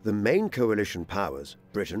 the main coalition powers,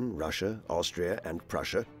 Britain, Russia, Austria, and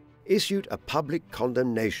Prussia, issued a public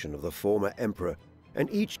condemnation of the former emperor, and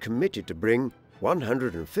each committed to bring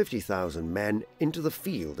 150,000 men into the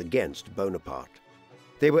field against Bonaparte.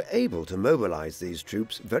 They were able to mobilize these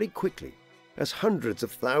troops very quickly, as hundreds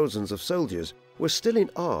of thousands of soldiers were still in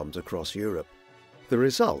arms across Europe. The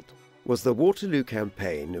result was the Waterloo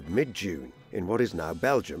campaign of mid-June in what is now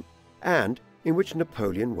Belgium, and in which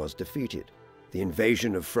Napoleon was defeated, the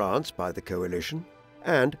invasion of France by the coalition,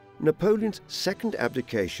 and Napoleon's second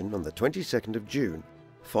abdication on the 22nd of June,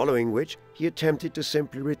 following which he attempted to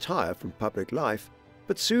simply retire from public life,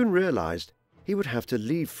 but soon realized he would have to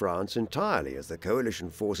leave France entirely as the coalition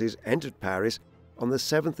forces entered Paris on the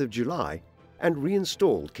 7th of July and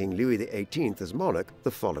reinstalled King Louis XVIII as monarch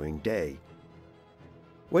the following day.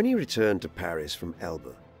 When he returned to Paris from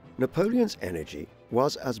Elbe, Napoleon's energy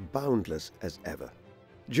was as boundless as ever.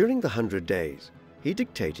 During the 100 Days, he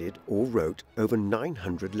dictated or wrote over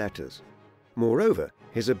 900 letters. Moreover,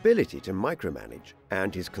 his ability to micromanage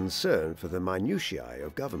and his concern for the minutiae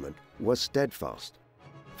of government was steadfast.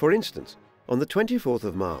 For instance, on the 24th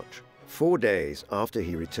of March, 4 days after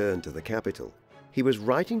he returned to the capital, he was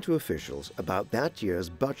writing to officials about that year's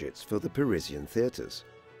budgets for the Parisian theatres.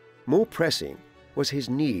 More pressing was his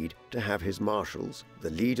need to have his marshals, the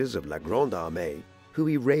leaders of La Grande Armée, who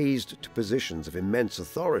he raised to positions of immense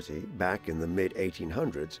authority back in the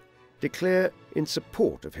mid-1800s, declare in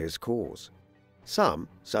support of his cause. Some,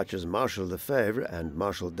 such as Marshal Lefebvre and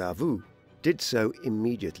Marshal Davout, did so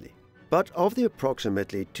immediately. But of the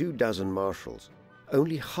approximately 24 marshals,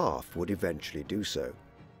 only half would eventually do so.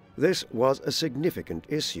 This was a significant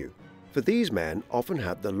issue, for these men often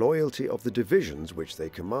had the loyalty of the divisions which they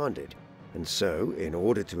commanded, and so, in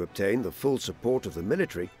order to obtain the full support of the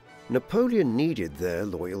military, Napoleon needed their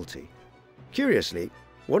loyalty. Curiously,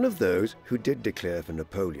 one of those who did declare for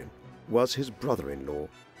Napoleon was his brother-in-law,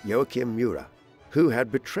 Joachim Murat, who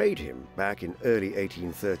had betrayed him back in early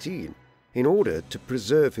 1813 in order to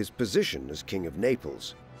preserve his position as King of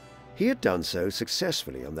Naples. He had done so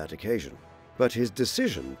successfully on that occasion, but his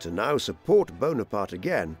decision to now support Bonaparte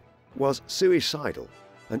again was suicidal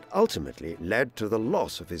and ultimately led to the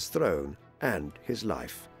loss of his throne and his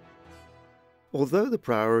life. Although the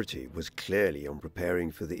priority was clearly on preparing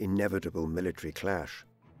for the inevitable military clash,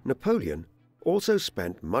 Napoleon also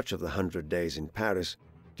spent much of the 100 Days in Paris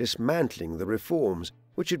dismantling the reforms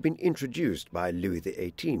which had been introduced by Louis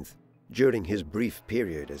XVIII during his brief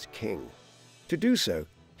period as king. To do so,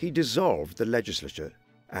 he dissolved the legislature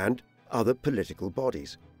and other political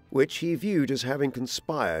bodies, which he viewed as having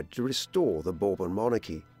conspired to restore the Bourbon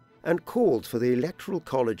monarchy, and called for the electoral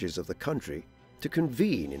colleges of the country to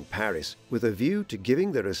convene in Paris with a view to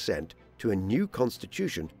giving their assent to a new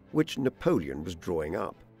constitution which Napoleon was drawing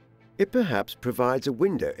up. It perhaps provides a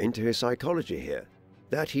window into his psychology here,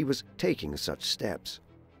 that he was taking such steps.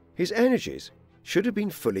 His energies should have been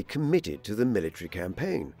fully committed to the military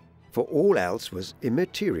campaign, for all else was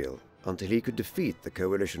immaterial until he could defeat the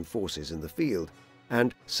coalition forces in the field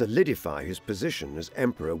and solidify his position as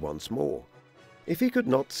emperor once more. If he could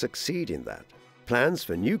not succeed in that, plans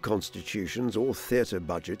for new constitutions or theatre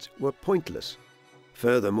budgets were pointless.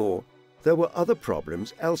 Furthermore, there were other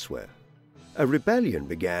problems elsewhere. A rebellion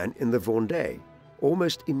began in the Vendée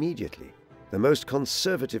almost immediately, the most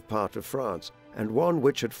conservative part of France, and one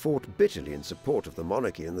which had fought bitterly in support of the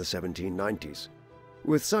monarchy in the 1790s.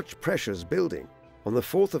 With such pressures building, on the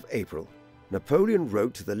 4th of April, Napoleon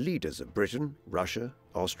wrote to the leaders of Britain, Russia,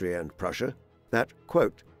 Austria, and Prussia that,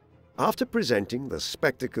 quote, "After presenting the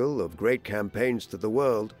spectacle of great campaigns to the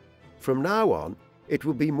world, from now on it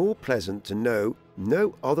will be more pleasant to know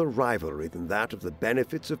no other rivalry than that of the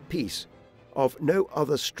benefits of peace, of no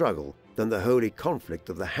other struggle than the holy conflict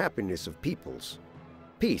of the happiness of peoples."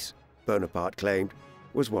 Peace, Bonaparte claimed,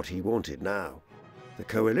 was what he wanted now. The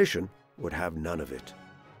coalition would have none of it.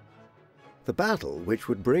 The battle which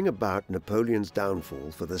would bring about Napoleon's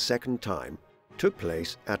downfall for the second time took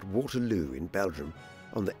place at Waterloo in Belgium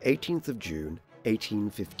on the 18th of June,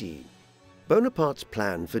 1815. Bonaparte's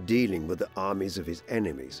plan for dealing with the armies of his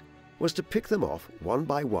enemies was to pick them off one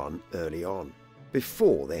by one early on,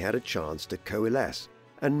 before they had a chance to coalesce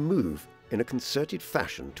and move in a concerted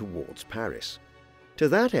fashion towards Paris. To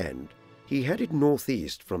that end, he headed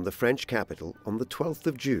northeast from the French capital on the 12th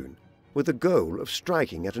of June, with the goal of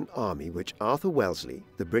striking at an army which Arthur Wellesley,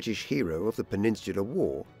 the British hero of the Peninsular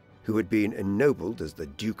War, who had been ennobled as the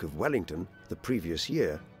Duke of Wellington the previous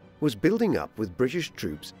year, was building up with British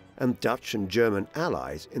troops and Dutch and German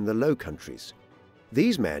allies in the Low Countries.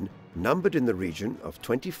 These men numbered in the region of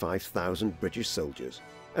 25,000 British soldiers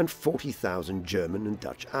and 40,000 German and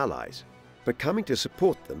Dutch allies, but coming to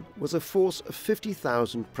support them was a force of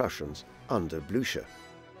 50,000 Prussians under Blücher.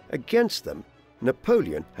 Against them,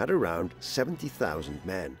 Napoleon had around 70,000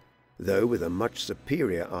 men, though with a much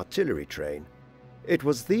superior artillery train. It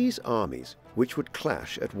was these armies which would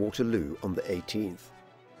clash at Waterloo on the 18th.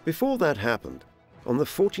 Before that happened, on the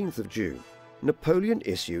 14th of June, Napoleon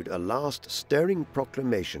issued a last stirring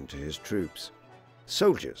proclamation to his troops.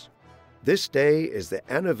 "Soldiers, this day is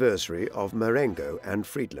the anniversary of Marengo and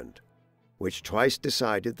Friedland, which twice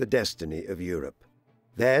decided the destiny of Europe.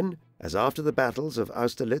 Then, as after the battles of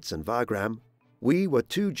Austerlitz and Wagram, we were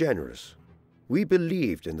too generous. We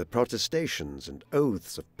believed in the protestations and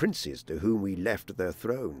oaths of princes to whom we left their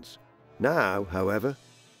thrones. Now, however,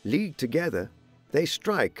 leagued together, they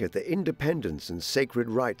strike at the independence and sacred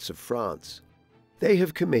rights of France. They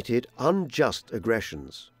have committed unjust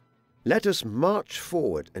aggressions. Let us march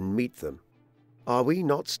forward and meet them. Are we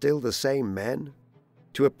not still the same men?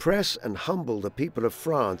 To oppress and humble the people of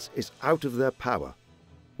France is out of their power.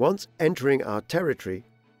 Once entering our territory,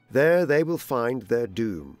 there they will find their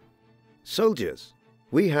doom. Soldiers,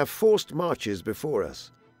 we have forced marches before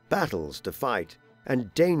us, battles to fight,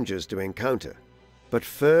 and dangers to encounter, but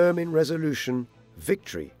firm in resolution,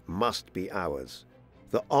 victory must be ours.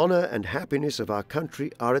 The honor and happiness of our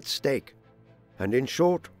country are at stake, and in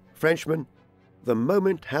short, Frenchmen, the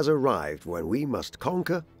moment has arrived when we must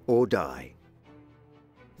conquer or die.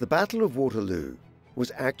 The Battle of Waterloo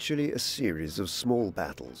was actually a series of small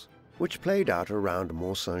battles, which played out around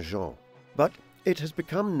Mont-Saint-Jean, but it has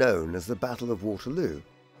become known as the Battle of Waterloo,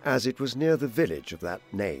 as it was near the village of that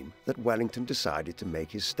name that Wellington decided to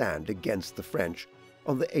make his stand against the French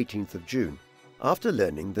on the 18th of June, after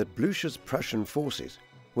learning that Blucher's Prussian forces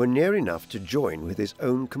were near enough to join with his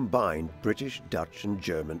own combined British, Dutch and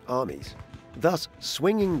German armies, thus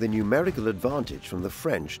swinging the numerical advantage from the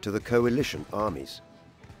French to the coalition armies.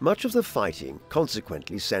 Much of the fighting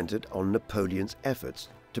consequently centered on Napoleon's efforts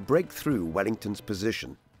to break through Wellington's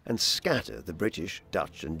position and scatter the British,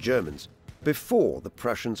 Dutch and Germans before the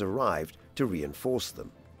Prussians arrived to reinforce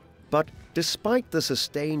them. But despite the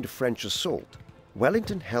sustained French assault,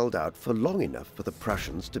 Wellington held out for long enough for the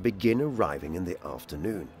Prussians to begin arriving in the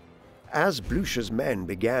afternoon. As Blucher's men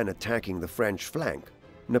began attacking the French flank,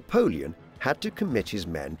 Napoleon had to commit his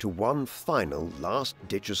men to one final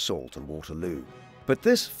last-ditch assault on Waterloo. But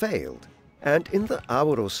this failed, and in the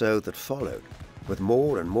hour or so that followed, with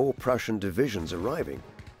more and more Prussian divisions arriving,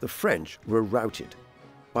 the French were routed.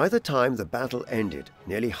 By the time the battle ended,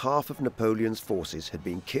 nearly half of Napoleon's forces had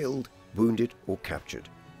been killed, wounded or captured.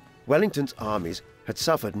 Wellington's armies had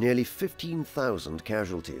suffered nearly 15,000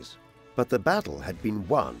 casualties, but the battle had been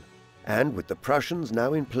won, and with the Prussians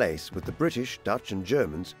now in place with the British, Dutch and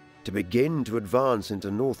Germans to begin to advance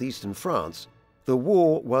into northeastern France, the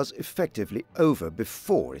war was effectively over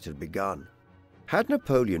before it had begun. Had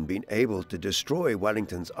Napoleon been able to destroy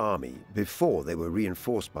Wellington's army before they were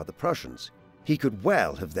reinforced by the Prussians, he could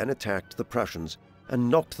well have then attacked the Prussians and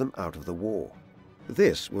knocked them out of the war.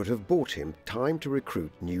 This would have bought him time to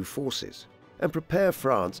recruit new forces and prepare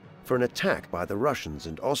France for an attack by the Russians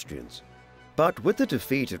and Austrians. But with the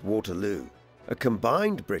defeat at Waterloo, a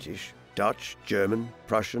combined British, Dutch, German,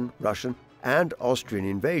 Prussian, Russian and Austrian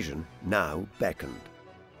invasion now beckoned.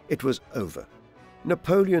 It was over.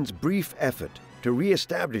 Napoleon's brief effort to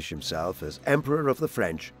re-establish himself as Emperor of the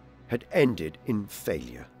French had ended in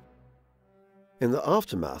failure. In the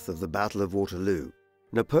aftermath of the Battle of Waterloo,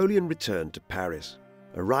 Napoleon returned to Paris,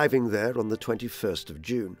 arriving there on the 21st of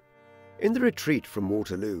June. In the retreat from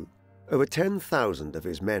Waterloo, over 10,000 of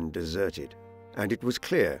his men deserted, and it was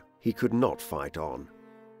clear he could not fight on.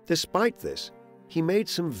 Despite this, he made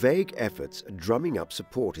some vague efforts at drumming up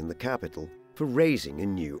support in the capital for raising a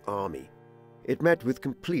new army. It met with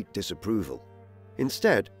complete disapproval.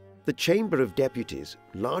 Instead, the Chamber of Deputies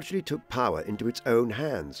largely took power into its own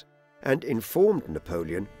hands and informed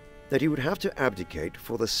Napoleon that he would have to abdicate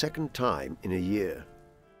for the second time in a year.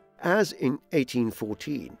 As in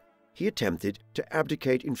 1814, he attempted to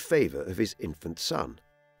abdicate in favor of his infant son,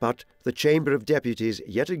 but the Chamber of Deputies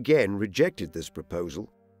yet again rejected this proposal,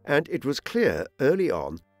 and it was clear early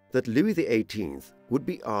on that Louis XVIII would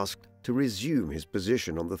be asked to resume his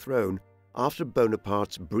position on the throne after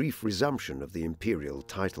Bonaparte's brief resumption of the imperial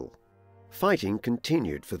title. Fighting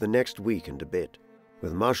continued for the next week and a bit,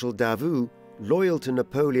 with Marshal Davout loyal to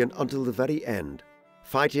Napoleon until the very end,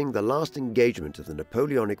 fighting the last engagement of the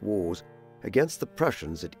Napoleonic Wars against the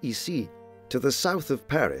Prussians at Issy to the south of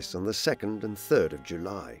Paris on the 2nd and 3rd of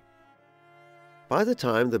July. By the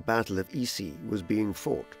time the Battle of Issy was being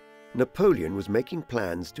fought, Napoleon was making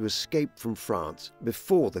plans to escape from France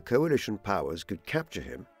before the coalition powers could capture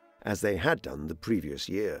him, as they had done the previous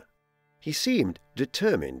year. He seemed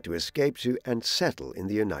determined to escape to and settle in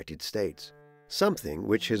the United States, something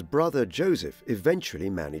which his brother Joseph eventually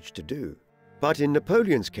managed to do. But in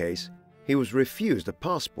Napoleon's case, he was refused a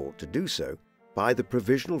passport to do so by the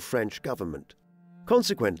provisional French government.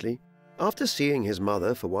 Consequently, after seeing his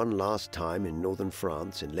mother for one last time in northern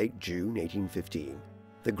France in late June 1815,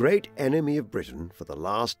 the great enemy of Britain for the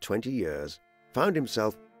last 20 years found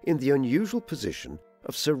himself in the unusual position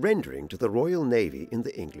of surrendering to the Royal Navy in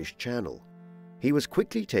the English Channel. He was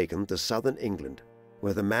quickly taken to southern England,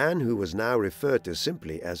 where the man who was now referred to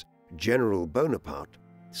simply as General Bonaparte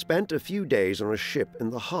spent a few days on a ship in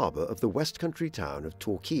the harbour of the West Country town of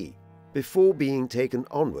Torquay, before being taken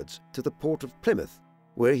onwards to the port of Plymouth,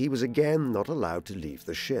 where he was again not allowed to leave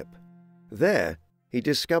the ship. There, he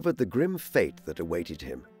discovered the grim fate that awaited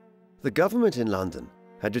him. The government in London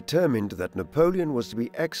had determined that Napoleon was to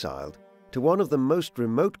be exiled to one of the most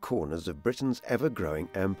remote corners of Britain's ever-growing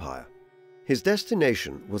empire. His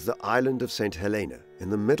destination was the island of St. Helena in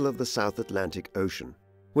the middle of the South Atlantic Ocean,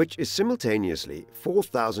 which is simultaneously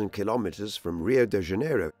 4,000 kilometers from Rio de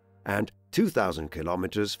Janeiro and 2,000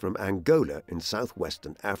 kilometers from Angola in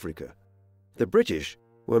southwestern Africa. The British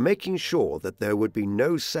were making sure that there would be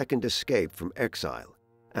no second escape from exile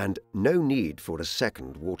and no need for a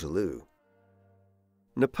second Waterloo.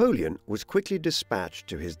 Napoleon was quickly dispatched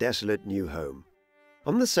to his desolate new home.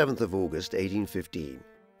 On the 7th of August 1815,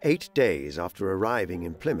 8 days after arriving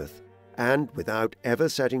in Plymouth, and without ever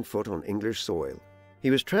setting foot on English soil,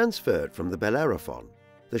 he was transferred from the Bellerophon,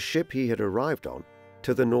 the ship he had arrived on,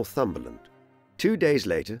 to the Northumberland. 2 days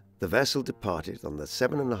later, the vessel departed on the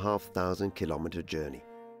 7,500-kilometer journey.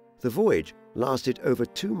 The voyage lasted over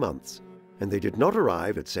 2 months, and they did not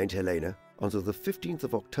arrive at St. Helena until the 15th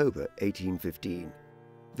of October 1815.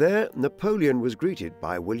 There, Napoleon was greeted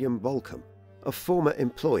by William Bolcombe, a former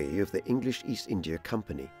employee of the English East India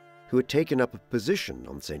Company, who had taken up a position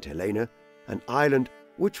on St. Helena, an island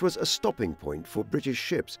which was a stopping point for British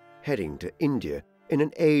ships heading to India in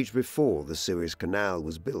an age before the Suez Canal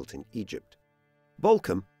was built in Egypt.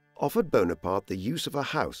 Bolcombe offered Bonaparte the use of a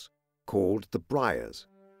house called the Briars,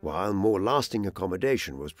 while more lasting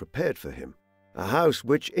accommodation was prepared for him, a house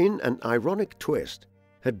which, in an ironic twist,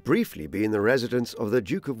 had briefly been the residence of the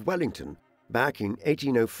Duke of Wellington back in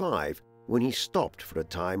 1805 when he stopped for a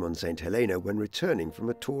time on St. Helena when returning from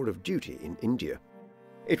a tour of duty in India.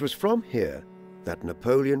 It was from here that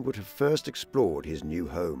Napoleon would have first explored his new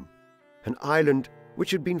home, an island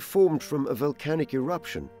which had been formed from a volcanic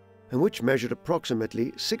eruption and which measured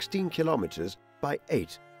approximately 16 kilometers by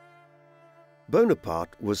 8.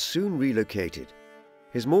 Bonaparte was soon relocated.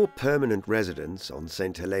 His more permanent residence on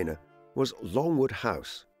St. Helena was Longwood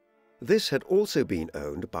House. This had also been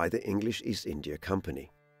owned by the English East India Company,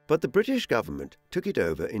 but the British government took it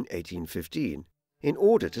over in 1815 in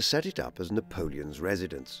order to set it up as Napoleon's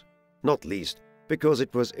residence, not least because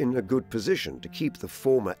it was in a good position to keep the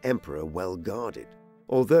former emperor well guarded,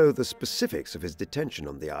 although the specifics of his detention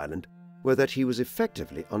on the island were that he was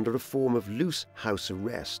effectively under a form of loose house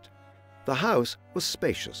arrest. The house was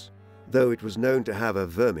spacious, though it was known to have a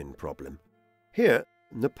vermin problem. Here,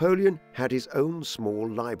 Napoleon had his own small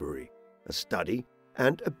library, a study,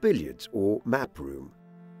 and a billiards or map room.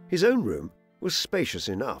 His own room was spacious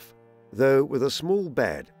enough, though with a small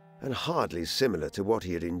bed and hardly similar to what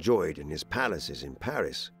he had enjoyed in his palaces in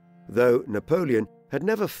Paris, though Napoleon had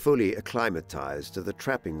never fully acclimatized to the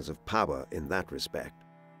trappings of power in that respect.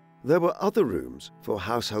 There were other rooms for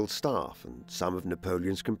household staff and some of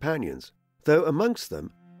Napoleon's companions, though amongst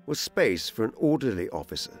them was space for an orderly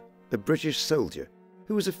officer, a British soldier,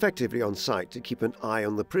 who was effectively on site to keep an eye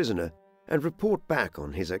on the prisoner and report back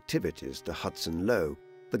on his activities to Hudson Lowe,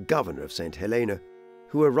 the governor of St. Helena,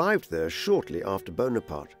 who arrived there shortly after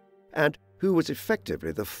Bonaparte, and who was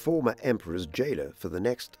effectively the former emperor's jailer for the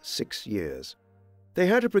next 6 years. They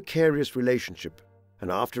had a precarious relationship, and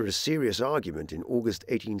after a serious argument in August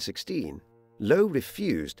 1816, Lowe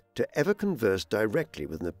refused to ever converse directly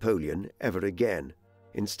with Napoleon ever again,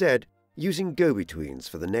 instead using go-betweens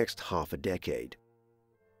for the next half a decade.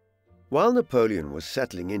 While Napoleon was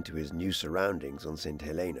settling into his new surroundings on St.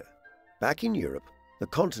 Helena, back in Europe, the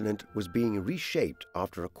continent was being reshaped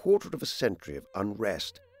after a quarter of a century of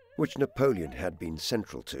unrest, which Napoleon had been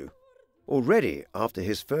central to. Already after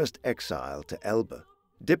his first exile to Elba,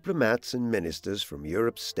 diplomats and ministers from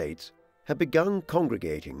Europe's states had begun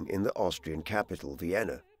congregating in the Austrian capital,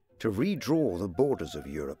 Vienna, to redraw the borders of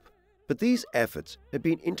Europe. But these efforts had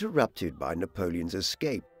been interrupted by Napoleon's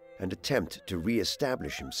escape and attempt to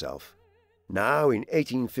re-establish himself. Now, in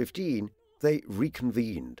 1815, they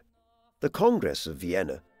reconvened. The Congress of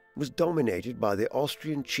Vienna was dominated by the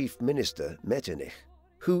Austrian chief minister Metternich,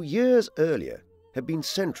 who years earlier had been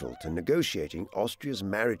central to negotiating Austria's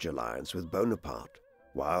marriage alliance with Bonaparte,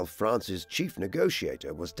 while France's chief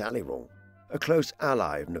negotiator was Talleyrand, a close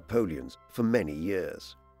ally of Napoleon's for many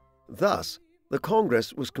years. Thus, the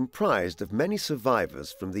Congress was comprised of many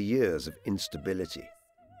survivors from the years of instability.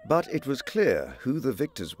 But it was clear who the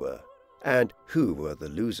victors were and who were the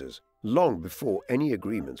losers long before any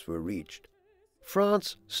agreements were reached.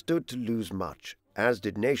 France stood to lose much, as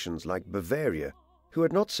did nations like Bavaria, who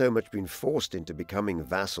had not so much been forced into becoming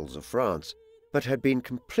vassals of France, but had been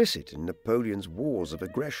complicit in Napoleon's wars of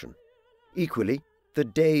aggression. Equally, the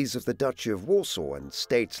days of the Duchy of Warsaw and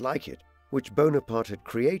states like it, which Bonaparte had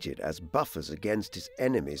created as buffers against his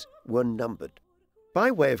enemies, were numbered. By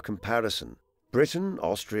way of comparison, Britain,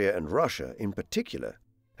 Austria, and Russia in particular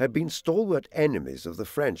had been stalwart enemies of the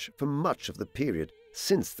French for much of the period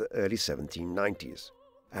since the early 1790s,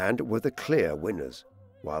 and were the clear winners,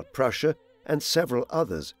 while Prussia and several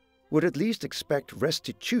others would at least expect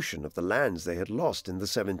restitution of the lands they had lost in the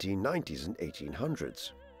 1790s and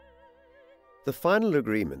 1800s. The final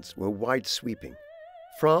agreements were wide-sweeping.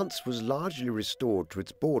 France was largely restored to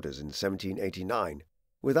its borders in 1789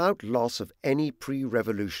 without loss of any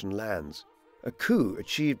pre-revolution lands, a coup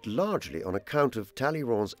achieved largely on account of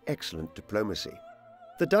Talleyrand's excellent diplomacy.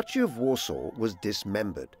 The Duchy of Warsaw was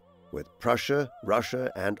dismembered, with Prussia,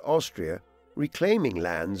 Russia, and Austria reclaiming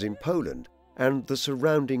lands in Poland and the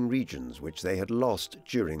surrounding regions which they had lost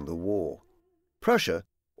during the war. Prussia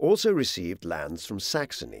also received lands from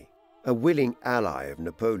Saxony, a willing ally of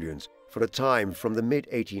Napoleon's for a time from the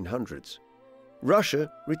mid-1800s.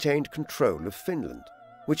 Russia retained control of Finland,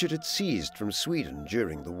 which it had seized from Sweden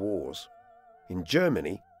during the wars. In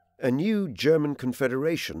Germany, a new German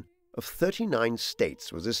confederation of 39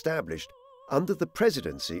 states was established under the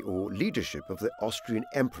presidency or leadership of the Austrian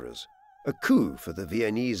emperors, a coup for the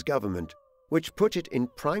Viennese government which put it in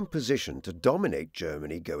prime position to dominate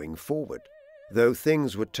Germany going forward, though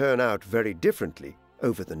things would turn out very differently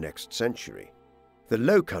over the next century. The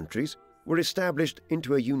Low Countries were established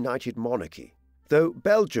into a united monarchy, though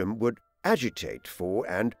Belgium would agitate for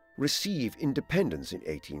and receive independence in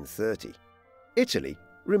 1830. Italy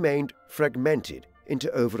remained fragmented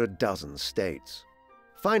into over a dozen states.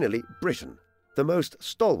 Finally, Britain, the most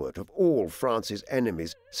stalwart of all France's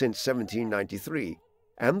enemies since 1793,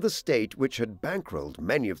 and the state which had bankrolled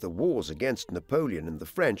many of the wars against Napoleon and the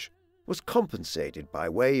French, was compensated by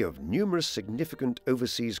way of numerous significant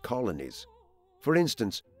overseas colonies. For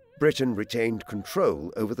instance, Britain retained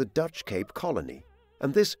control over the Dutch Cape Colony,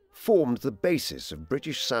 and this formed the basis of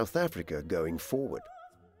British South Africa going forward,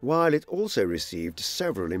 while it also received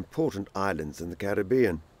several important islands in the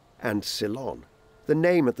Caribbean, and Ceylon, the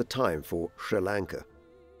name at the time for Sri Lanka.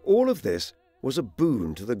 All of this was a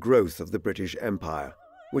boon to the growth of the British Empire,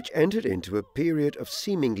 which entered into a period of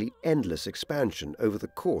seemingly endless expansion over the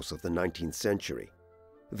course of the 19th century.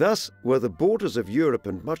 Thus were the borders of Europe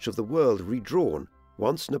and much of the world redrawn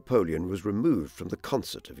once Napoleon was removed from the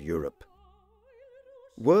concert of Europe.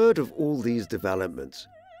 Word of all these developments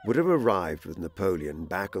would have arrived with Napoleon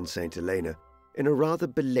back on St. Helena in a rather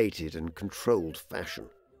belated and controlled fashion.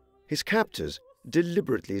 His captors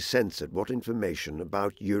deliberately censored what information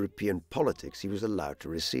about European politics he was allowed to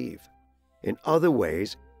receive. In other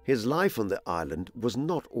ways, his life on the island was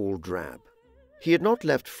not all drab. He had not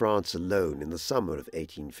left France alone in the summer of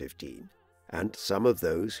 1815, and some of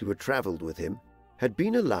those who had travelled with him had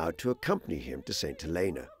been allowed to accompany him to St.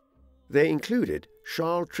 Helena. They included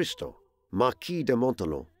Charles Tristan, Marquis de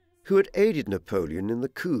Montholon, who had aided Napoleon in the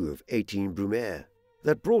coup of 18 Brumaire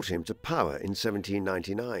that brought him to power in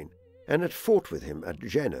 1799, and had fought with him at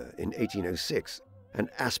Jena in 1806 and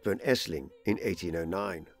Aspern-Essling in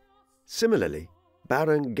 1809. Similarly,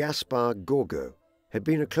 Baron Gaspard Gourgaud had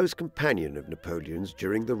been a close companion of Napoleon's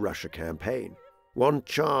during the Russia campaign, one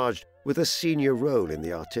charged with a senior role in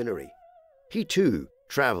the artillery. He too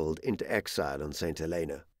travelled into exile on St.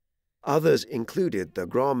 Helena. Others included the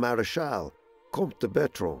Grand Maréchal, Comte de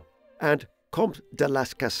Bertrand, and Comte de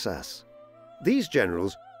las Casas. These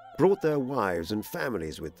generals brought their wives and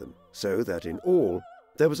families with them, so that in all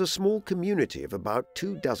there was a small community of about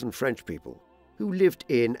 24 French people who lived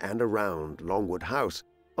in and around Longwood House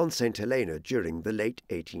on St. Helena during the late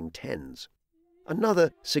 1810s.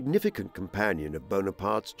 Another significant companion of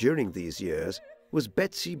Bonaparte's during these years was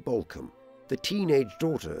Betsy Bolcombe, the teenage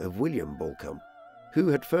daughter of William Bolcombe, who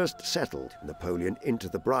had first settled Napoleon into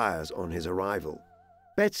the Briars on his arrival.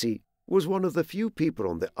 Betsy was one of the few people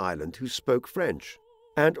on the island who spoke French,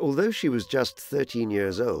 and although she was just 13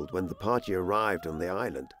 years old when the party arrived on the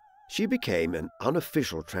island, she became an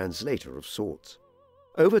unofficial translator of sorts.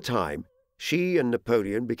 Over time, she and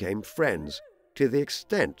Napoleon became friends to the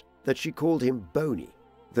extent that she called him Boney,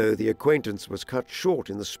 though the acquaintance was cut short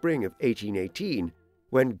in the spring of 1818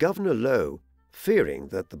 when Governor Low, fearing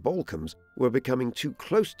that the Bolcombes were becoming too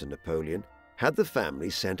close to Napoleon, had the family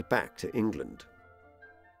sent back to England.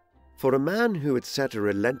 For a man who had set a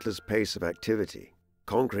relentless pace of activity,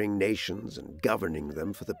 conquering nations and governing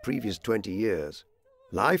them for the previous 20 years,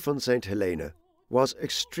 life on St. Helena was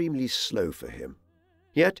extremely slow for him.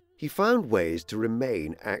 Yet he found ways to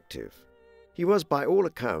remain active. He was by all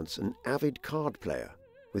accounts an avid card player,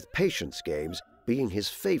 with patience games being his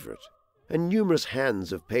favorite, and numerous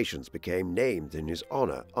hands of patience became named in his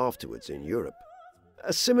honor afterwards in Europe.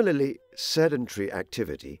 A similarly sedentary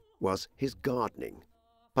activity was his gardening.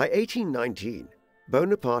 By 1819,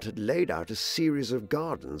 Bonaparte had laid out a series of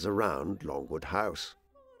gardens around Longwood House.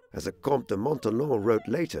 As the Comte de Montholon wrote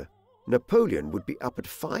later, Napoleon would be up at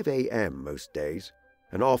 5 a.m. most days,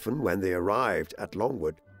 and often when they arrived at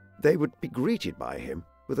Longwood, they would be greeted by him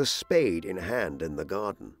with a spade in hand in the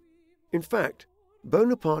garden. In fact,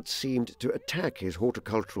 Bonaparte seemed to attack his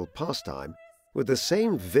horticultural pastime with the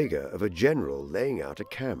same vigor of a general laying out a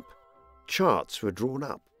camp. Charts were drawn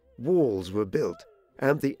up, walls were built,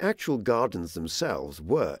 and the actual gardens themselves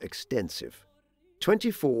were extensive.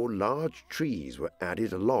 24 large trees were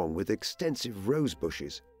added along with extensive rose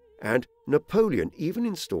bushes, and Napoleon even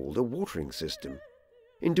installed a watering system.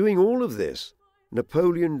 In doing all of this,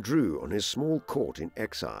 Napoleon drew on his small court in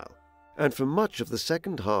Exile, and for much of the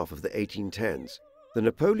second half of the 1810s, the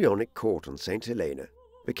Napoleonic court on St. Helena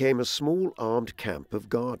became a small armed camp of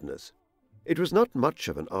gardeners. It was not much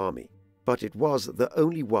of an army, but it was the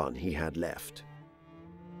only one he had left.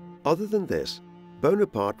 Other than this,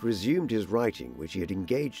 Bonaparte resumed his writing, which he had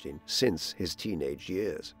engaged in since his teenage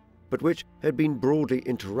years, but which had been broadly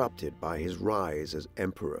interrupted by his rise as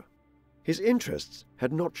emperor. His interests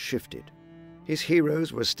had not shifted. His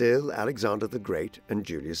heroes were still Alexander the Great and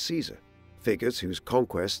Julius Caesar, figures whose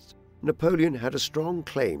conquests Napoleon had a strong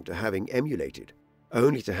claim to having emulated,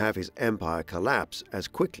 only to have his empire collapse as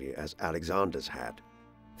quickly as Alexander's had.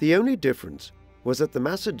 The only difference was that the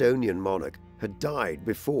Macedonian monarch had died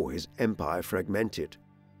before his empire fragmented.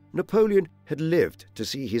 Napoleon had lived to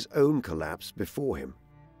see his own collapse before him.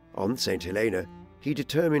 On St. Helena, he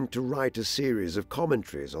determined to write a series of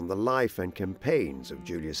commentaries on the life and campaigns of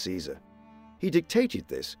Julius Caesar. He dictated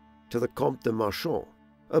this to the Comte de Marchand,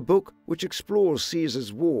 a book which explores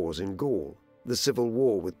Caesar's wars in Gaul, the civil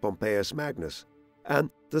war with Pompeius Magnus,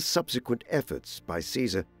 and the subsequent efforts by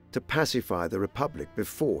Caesar to pacify the Republic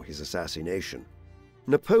before his assassination.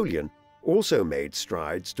 Napoleon also made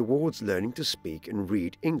strides towards learning to speak and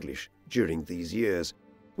read English during these years,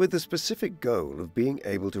 with the specific goal of being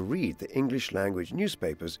able to read the English-language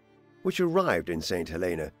newspapers which arrived in St.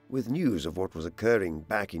 Helena with news of what was occurring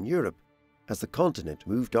back in Europe as the continent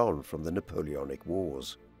moved on from the Napoleonic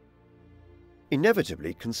Wars.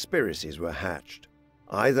 Inevitably, conspiracies were hatched,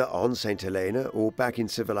 either on St. Helena or back in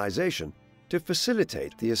civilization, to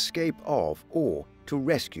facilitate the escape of or to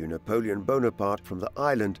rescue Napoleon Bonaparte from the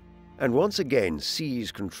island and once again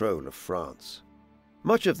seize control of France.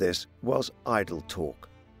 Much of this was idle talk,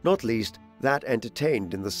 not least that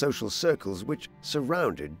entertained in the social circles which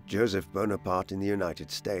surrounded Joseph Bonaparte in the United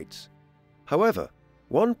States. However,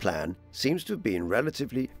 one plan seems to have been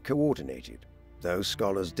relatively coordinated, though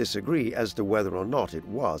scholars disagree as to whether or not it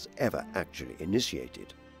was ever actually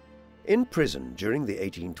initiated. In prison during the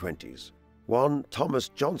 1820s, one Thomas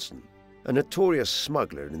Johnson, a notorious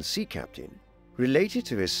smuggler and sea captain, related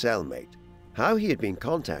to his cellmate how he had been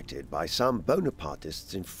contacted by some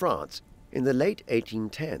Bonapartists in France in the late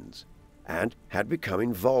 1810s and had become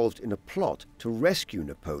involved in a plot to rescue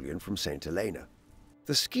Napoleon from St. Helena.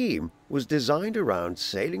 The scheme was designed around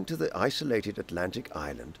sailing to the isolated Atlantic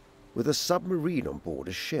island with a submarine on board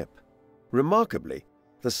a ship. Remarkably,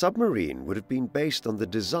 the submarine would have been based on the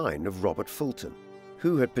design of Robert Fulton,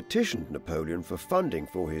 who had petitioned Napoleon for funding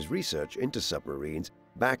for his research into submarines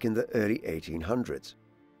back in the early 1800s.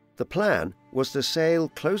 The plan was to sail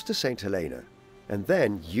close to St. Helena and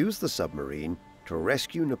then use the submarine to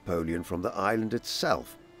rescue Napoleon from the island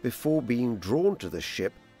itself before being drawn to the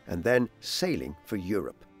ship and then sailing for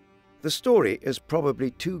Europe. The story is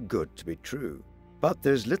probably too good to be true, but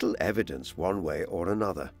there's little evidence one way or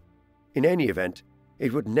another. In any event,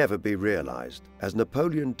 it would never be realized, as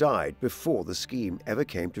Napoleon died before the scheme ever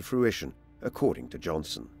came to fruition, according to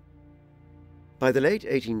Johnson. By the late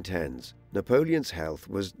 1810s, Napoleon's health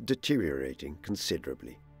was deteriorating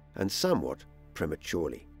considerably, and somewhat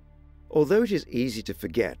prematurely. Although it is easy to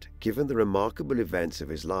forget, given the remarkable events of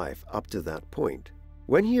his life up to that point,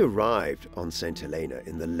 when he arrived on St. Helena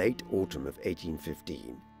in the late autumn of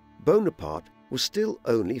 1815, Bonaparte was still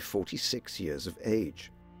only 46 years of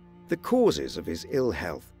age. The causes of his ill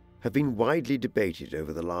health have been widely debated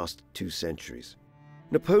over the last 2 centuries.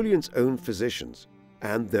 Napoleon's own physicians,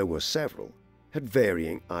 and there were several, had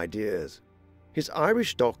varying ideas. His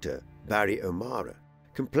Irish doctor, Barry O'Mara,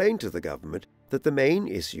 complained to the government that the main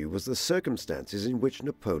issue was the circumstances in which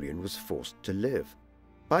Napoleon was forced to live.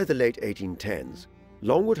 By the late 1810s,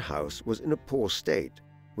 Longwood House was in a poor state,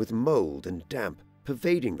 with mold and damp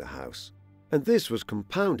pervading the house, and this was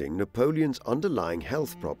compounding Napoleon's underlying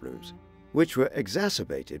health problems, which were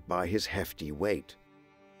exacerbated by his hefty weight.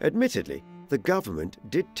 Admittedly, the government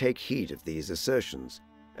did take heed of these assertions,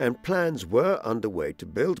 and plans were underway to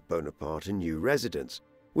build Bonaparte a new residence,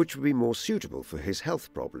 which would be more suitable for his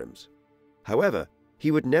health problems. However, he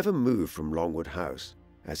would never move from Longwood House,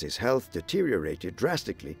 as his health deteriorated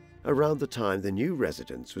drastically around the time the new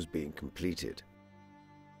residence was being completed.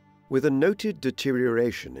 With a noted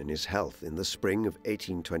deterioration in his health in the spring of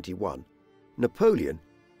 1821, Napoleon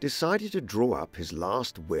decided to draw up his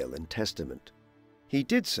last will and testament. He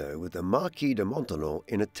did so with the Marquis de Montholon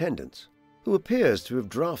in attendance, who appears to have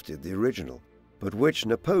drafted the original, but which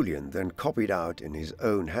Napoleon then copied out in his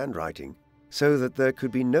own handwriting, so that there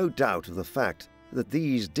could be no doubt of the fact that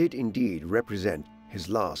these did indeed represent his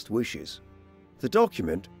last wishes. The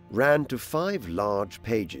document ran to 5 large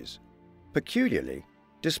pages. Peculiarly,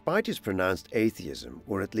 despite his pronounced atheism,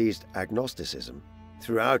 or at least agnosticism,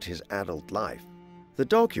 throughout his adult life, the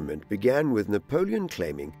document began with Napoleon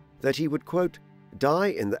claiming that he would, quote, "die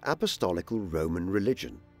in the apostolical Roman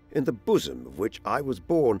religion, in the bosom of which I was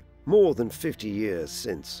born more than 50 years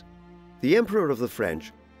since." The Emperor of the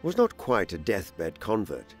French was not quite a deathbed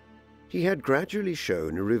convert. He had gradually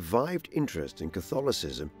shown a revived interest in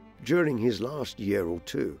Catholicism during his last year or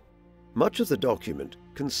two. Much of the document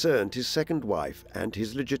concerned his second wife and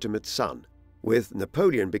his legitimate son, with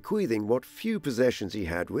Napoleon bequeathing what few possessions he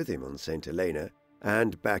had with him on St. Helena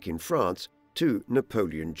and back in France to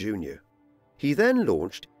Napoleon Jr. He then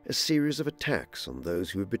launched a series of attacks on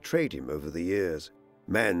those who had betrayed him over the years,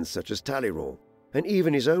 men such as Talleyrand, and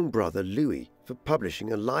even his own brother Louis for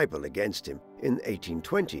publishing a libel against him in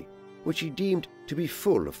 1820, which he deemed to be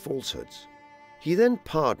full of falsehoods. He then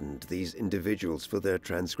pardoned these individuals for their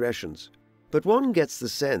transgressions, but one gets the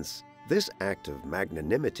sense this act of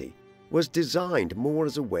magnanimity was designed more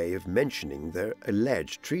as a way of mentioning their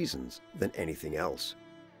alleged treasons than anything else.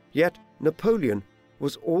 Yet Napoleon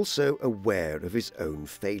was also aware of his own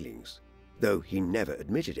failings, though he never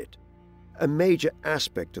admitted it. A major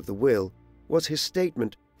aspect of the will was his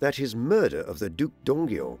statement that his murder of the Duc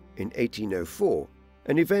d'Enghien in 1804,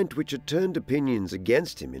 an event which had turned opinions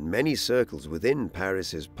against him in many circles within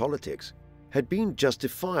Paris's politics, had been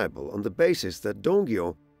justifiable on the basis that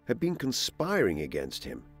d'Enghien had been conspiring against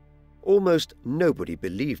him. Almost nobody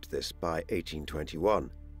believed this by 1821,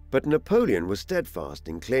 but Napoleon was steadfast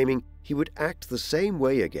in claiming he would act the same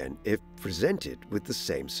way again if presented with the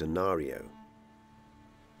same scenario.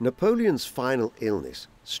 Napoleon's final illness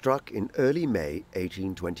struck in early May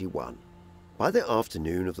 1821. By the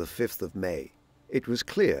afternoon of the 5th of May, it was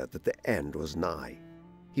clear that the end was nigh.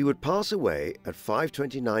 He would pass away at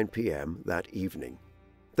 5:29 p.m. that evening.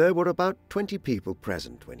 There were about 20 people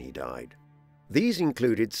present when he died. These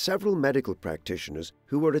included several medical practitioners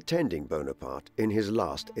who were attending Bonaparte in his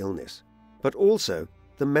last illness, but also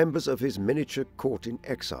the members of his miniature court in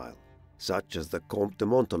exile, such as the Comte de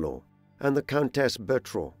Montholon and the Countess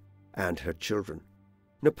Bertrand and her children.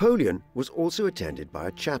 Napoleon was also attended by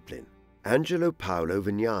a chaplain, Angelo Paolo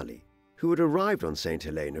Vignali, who had arrived on St.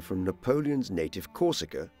 Helena from Napoleon's native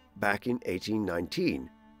Corsica back in 1819,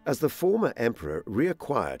 as the former emperor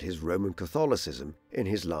reacquired his Roman Catholicism in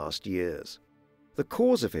his last years. The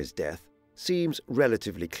cause of his death seems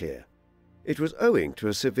relatively clear. It was owing to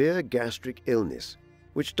a severe gastric illness,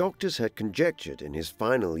 which doctors had conjectured in his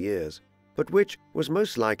final years, but which was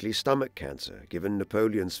most likely stomach cancer, given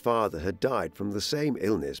Napoleon's father had died from the same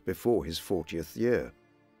illness before his 40th year.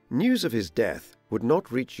 News of his death would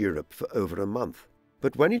not reach Europe for over a month,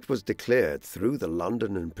 but when it was declared through the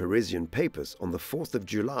London and Parisian papers on the 4th of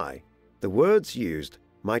July, the words used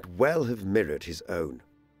might well have mirrored his own.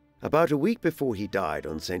 About a week before he died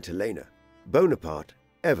on St. Helena, Bonaparte,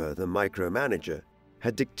 ever the micromanager,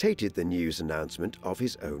 had dictated the news announcement of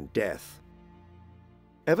his own death.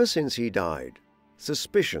 Ever since he died,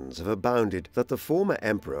 suspicions have abounded that the former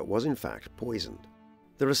emperor was in fact poisoned.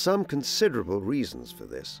 There are some considerable reasons for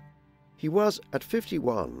this. He was, at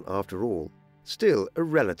 51 after all, still a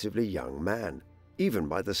relatively young man, even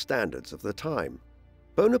by the standards of the time.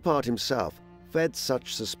 Bonaparte himself fed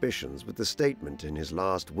such suspicions with the statement in his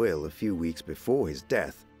last will a few weeks before his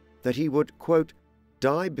death that he would, quote,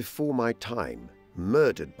 "die before my time,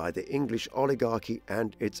 murdered by the English oligarchy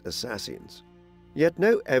and its assassins." Yet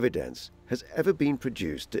no evidence has ever been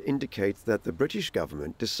produced to indicate that the British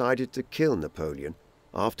government decided to kill Napoleon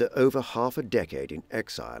after over half a decade in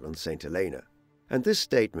exile on St. Helena, and this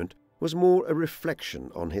statement was more a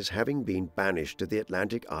reflection on his having been banished to the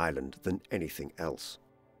Atlantic island than anything else.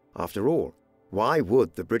 After all, why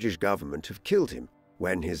would the British government have killed him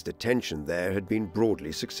when his detention there had been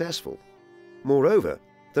broadly successful? Moreover,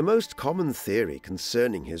 the most common theory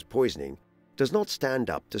concerning his poisoning does not stand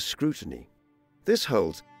up to scrutiny. This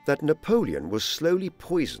holds that Napoleon was slowly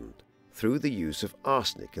poisoned through the use of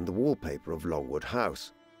arsenic in the wallpaper of Longwood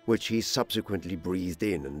House, which he subsequently breathed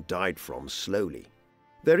in and died from slowly.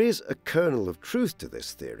 There is a kernel of truth to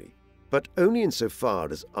this theory, but only insofar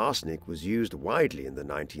as arsenic was used widely in the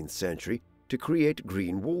 19th century to create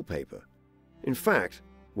green wallpaper. In fact,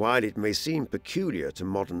 while it may seem peculiar to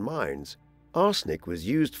modern minds, arsenic was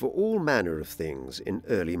used for all manner of things in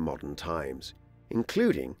early modern times,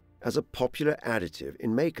 including as a popular additive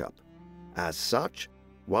in makeup. As such,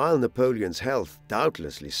 While Napoleon's health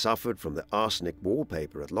doubtlessly suffered from the arsenic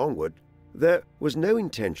wallpaper at Longwood, there was no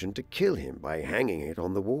intention to kill him by hanging it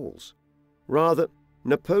on the walls. Rather,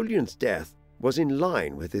 Napoleon's death was in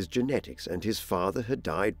line with his genetics, and his father had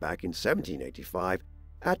died back in 1785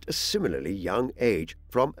 at a similarly young age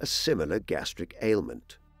from a similar gastric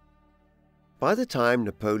ailment. By the time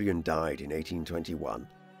Napoleon died in 1821,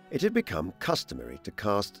 it had become customary to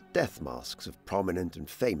cast death masks of prominent and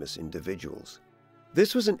famous individuals.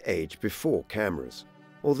 This was an age before cameras,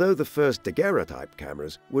 although the first daguerreotype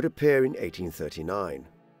cameras would appear in 1839,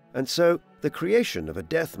 and so the creation of a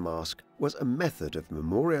death mask was a method of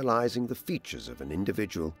memorializing the features of an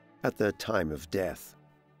individual at their time of death.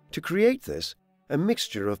 To create this, a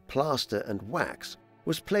mixture of plaster and wax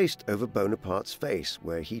was placed over Bonaparte's face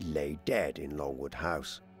where he lay dead in Longwood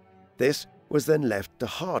House. This was then left to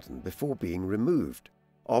harden before being removed,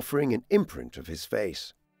 offering an imprint of his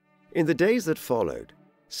face. In the days that followed,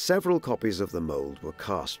 several copies of the mold were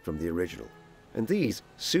cast from the original, and these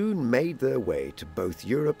soon made their way to both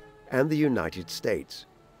Europe and the United States,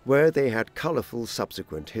 where they had colorful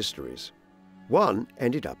subsequent histories. One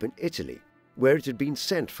ended up in Italy, where it had been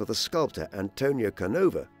sent for the sculptor Antonio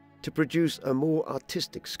Canova to produce a more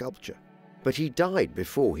artistic sculpture, but he died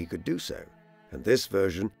before he could do so, and this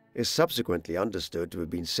version is subsequently understood to have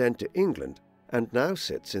been sent to England and now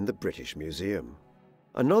sits in the British Museum.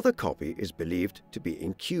 Another copy is believed to be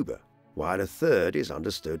in Cuba, while a third is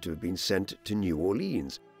understood to have been sent to New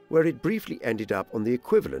Orleans, where it briefly ended up on the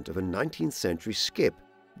equivalent of a 19th century skip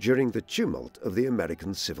during the tumult of the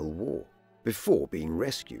American Civil War, before being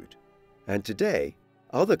rescued. And today,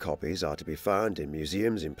 other copies are to be found in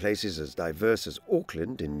museums in places as diverse as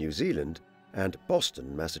Auckland in New Zealand and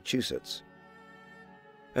Boston, Massachusetts.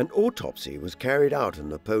 An autopsy was carried out on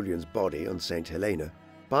Napoleon's body on St. Helena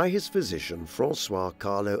by his physician François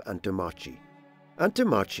Carlo Antomacci.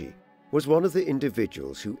 Antomacci was one of the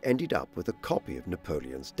individuals who ended up with a copy of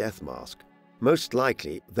Napoleon's death mask, most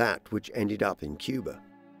likely that which ended up in Cuba.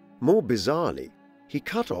 More bizarrely, he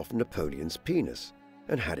cut off Napoleon's penis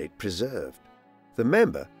and had it preserved. The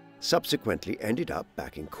member subsequently ended up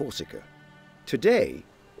back in Corsica. Today,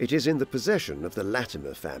 it is in the possession of the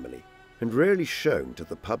Latimer family and rarely shown to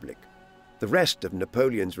the public. The rest of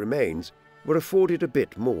Napoleon's remains were afforded a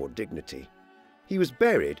bit more dignity. He was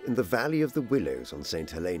buried in the Valley of the Willows on St.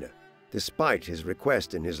 Helena, despite his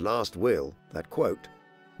request in his last will that, quote,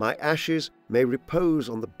 "My ashes may repose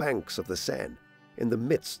on the banks of the Seine, in the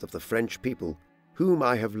midst of the French people, whom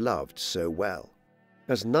I have loved so well,"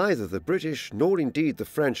 as neither the British nor indeed the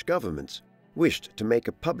French governments wished to make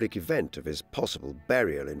a public event of his possible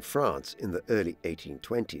burial in France in the early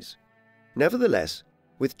 1820s. Nevertheless,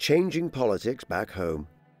 with changing politics back home,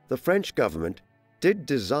 the French government did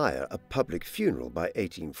desire a public funeral by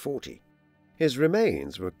 1840. His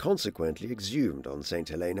remains were consequently exhumed on St.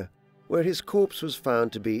 Helena, where his corpse was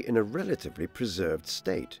found to be in a relatively preserved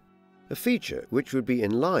state, a feature which would be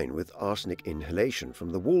in line with arsenic inhalation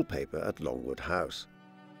from the wallpaper at Longwood House.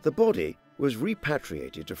 The body was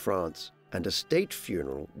repatriated to France, and a state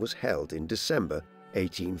funeral was held in December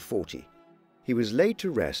 1840. He was laid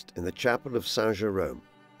to rest in the chapel of Saint-Jérôme,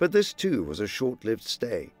 but this too was a short-lived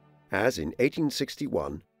stay, as in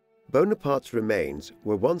 1861, Bonaparte's remains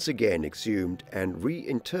were once again exhumed and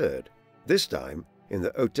reinterred, this time in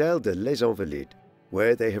the Hôtel de les Invalides,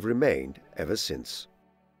 where they have remained ever since.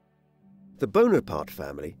 The Bonaparte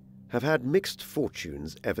family have had mixed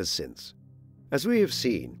fortunes ever since. As we have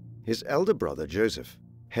seen, his elder brother Joseph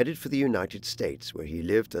headed for the United States, where he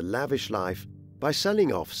lived a lavish life by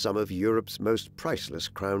selling off some of Europe's most priceless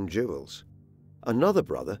crown jewels. Another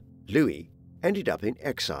brother, Louis, ended up in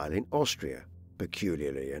exile in Austria,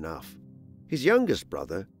 peculiarly enough. His youngest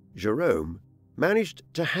brother, Jérôme, managed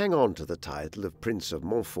to hang on to the title of Prince of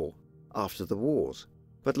Montfort after the wars,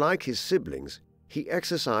 but like his siblings, he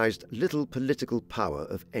exercised little political power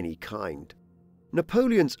of any kind.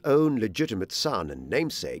 Napoleon's own legitimate son and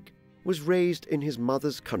namesake was raised in his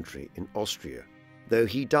mother's country in Austria, though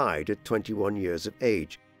he died at 21 years of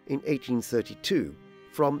age in 1832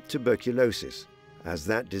 from tuberculosis, as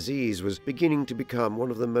that disease was beginning to become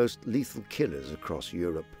one of the most lethal killers across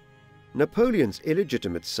Europe. Napoleon's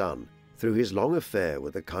illegitimate son, through his long affair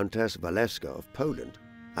with the Countess Walewska of Poland,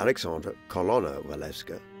 Alexandra Kolonna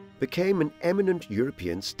Walewska, became an eminent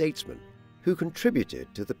European statesman who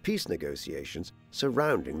contributed to the peace negotiations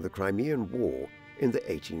surrounding the Crimean War in the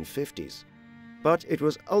 1850s. But it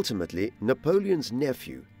was ultimately Napoleon's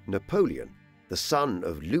nephew, Napoleon, the son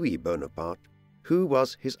of Louis Bonaparte, who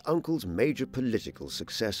was his uncle's major political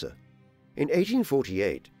successor. In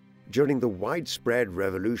 1848, during the widespread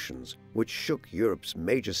revolutions which shook Europe's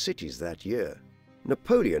major cities that year,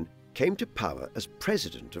 Napoleon came to power as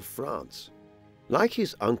President of France. Like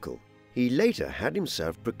his uncle, he later had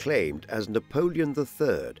himself proclaimed as Napoleon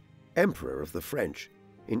III, Emperor of the French,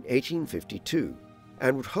 in 1852,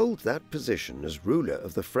 and would hold that position as ruler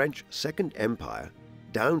of the French Second Empire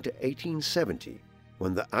down to 1870,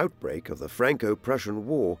 when the outbreak of the Franco-Prussian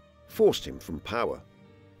War forced him from power.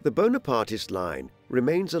 The Bonapartist line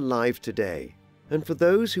remains alive today, and for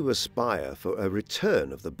those who aspire for a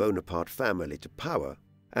return of the Bonaparte family to power,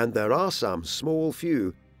 and there are some small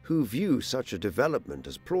few who view such a development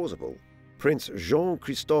as plausible, Prince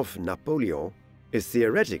Jean-Christophe Napoleon is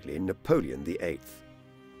theoretically Napoleon VIII.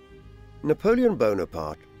 Napoleon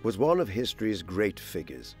Bonaparte was one of history's great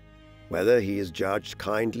figures. Whether he is judged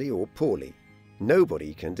kindly or poorly,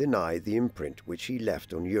 nobody can deny the imprint which he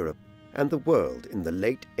left on Europe and the world in the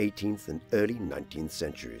late 18th and early 19th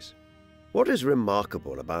centuries. What is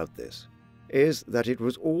remarkable about this is that it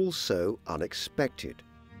was all so unexpected.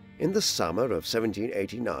 In the summer of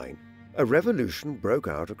 1789, a revolution broke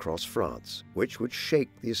out across France, which would shake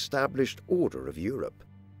the established order of Europe.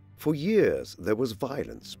 For years there was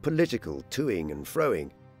violence, political toing and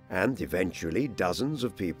froing, and eventually dozens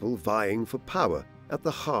of people vying for power at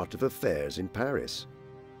the heart of affairs in Paris.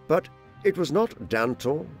 But it was not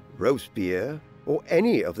Danton, Robespierre, or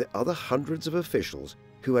any of the other hundreds of officials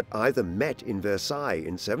who had either met in Versailles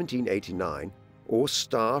in 1789 or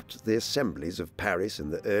staffed the assemblies of Paris in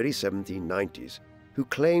the early 1790s who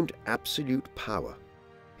claimed absolute power.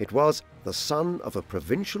 It was the son of a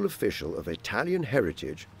provincial official of Italian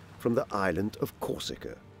heritage from the island of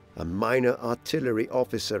Corsica, a minor artillery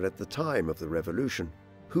officer at the time of the Revolution,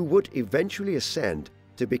 who would eventually ascend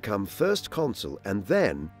to become first consul and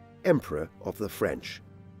then Emperor of the French.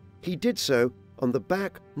 He did so on the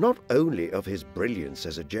back not only of his brilliance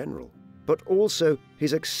as a general, but also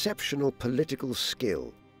his exceptional political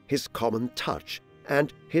skill, his common touch,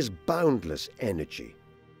 and his boundless energy.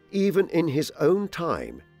 Even in his own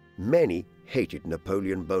time, many hated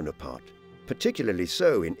Napoleon Bonaparte, particularly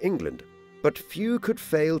so in England, but few could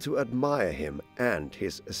fail to admire him and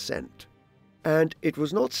his ascent. And it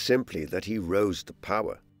was not simply that he rose to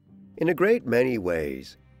power. In a great many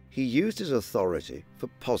ways, he used his authority for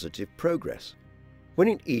positive progress. When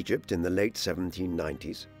in Egypt in the late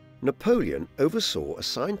 1790s, Napoleon oversaw a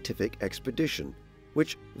scientific expedition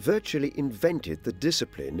which virtually invented the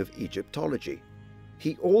discipline of Egyptology.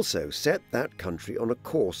 He also set that country on a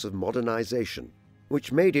course of modernization,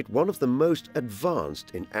 which made it one of the most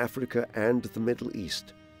advanced in Africa and the Middle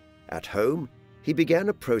East. At home, he began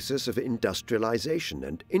a process of industrialization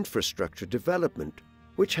and infrastructure development,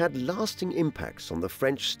 which had lasting impacts on the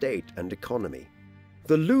French state and economy.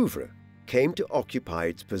 The Louvre came to occupy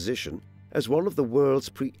its position as one of the world's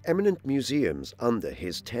preeminent museums under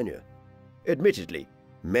his tenure. Admittedly,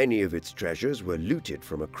 many of its treasures were looted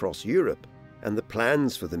from across Europe, and the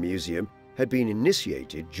plans for the museum had been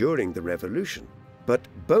initiated during the Revolution. But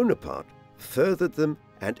Bonaparte furthered them,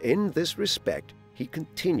 and in this respect he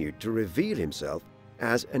continued to reveal himself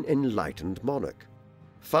as an enlightened monarch.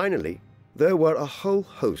 Finally, there were a whole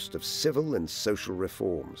host of civil and social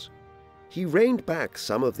reforms. He reined back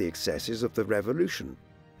some of the excesses of the Revolution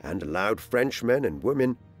and allowed Frenchmen and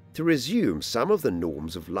women to resume some of the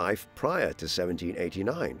norms of life prior to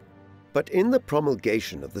 1789. But in the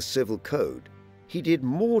promulgation of the Civil Code, he did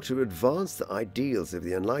more to advance the ideals of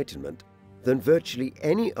the Enlightenment than virtually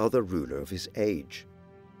any other ruler of his age.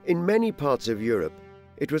 In many parts of Europe,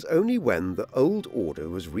 it was only when the old order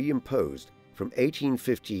was reimposed from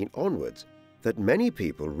 1815 onwards that many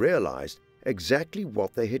people realized exactly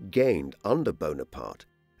what they had gained under Bonaparte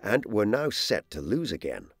and were now set to lose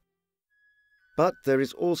again. But there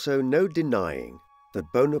is also no denying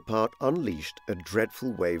that Bonaparte unleashed a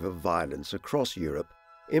dreadful wave of violence across Europe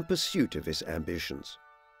in pursuit of his ambitions.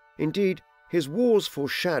 Indeed, his wars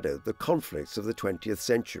foreshadowed the conflicts of the 20th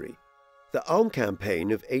century. The Ulm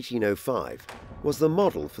campaign of 1805 was the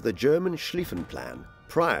model for the German Schlieffen Plan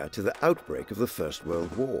prior to the outbreak of the First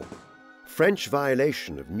World War. French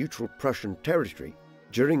violation of neutral Prussian territory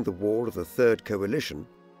during the War of the Third Coalition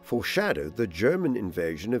foreshadowed the German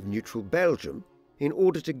invasion of neutral Belgium in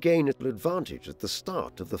order to gain an advantage at the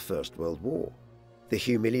start of the First World War. The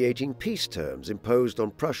humiliating peace terms imposed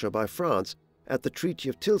on Prussia by France at the Treaty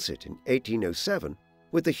of Tilsit in 1807,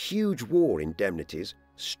 with the huge war indemnities,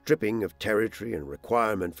 stripping of territory and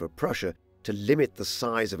requirement for Prussia to limit the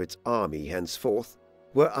size of its army henceforth,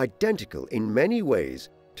 were identical in many ways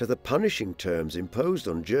to the punishing terms imposed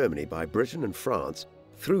on Germany by Britain and France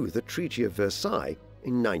through the Treaty of Versailles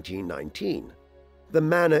in 1919. The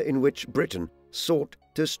manner in which Britain sought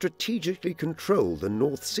to strategically control the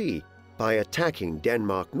North Sea by attacking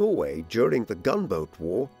Denmark-Norway during the Gunboat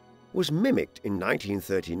War was mimicked in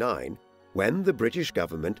 1939 when the British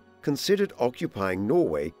government considered occupying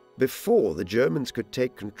Norway before the Germans could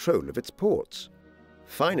take control of its ports.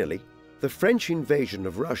 Finally, the French invasion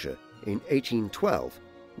of Russia in 1812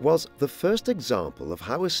 was the first example of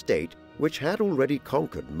how a state which had already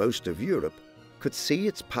conquered most of Europe could see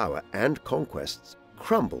its power and conquests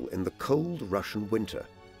crumble in the cold Russian winter.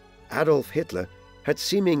 Adolf Hitler had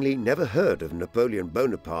seemingly never heard of Napoleon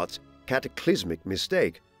Bonaparte's cataclysmic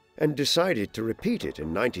mistake and decided to repeat it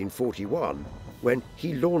in 1941 when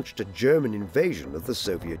he launched a German invasion of the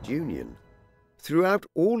Soviet Union. Throughout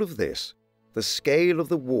all of this, the scale of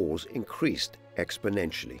the wars increased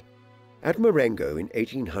exponentially. At Marengo in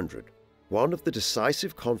 1800, one of the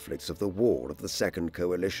decisive conflicts of the War of the Second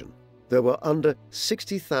Coalition, there were under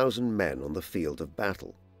 60,000 men on the field of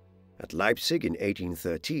battle. At Leipzig in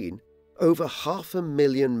 1813, over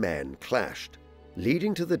 500,000 men clashed,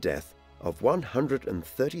 leading to the death of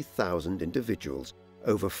 130,000 individuals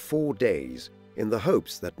over 4 days in the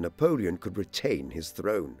hopes that Napoleon could retain his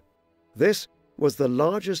throne. This was the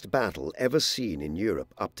largest battle ever seen in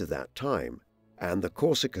Europe up to that time, and the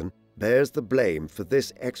Corsican bears the blame for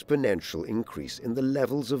this exponential increase in the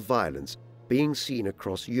levels of violence being seen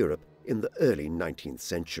across Europe in the early 19th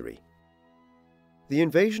century. The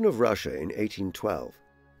invasion of Russia in 1812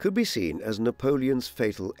 could be seen as Napoleon's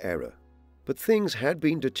fatal error, but things had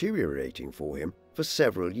been deteriorating for him for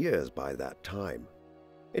several years by that time.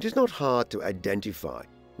 It is not hard to identify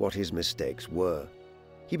what his mistakes were.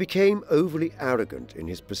 He became overly arrogant in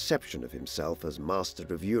his perception of himself as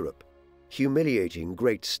master of Europe, humiliating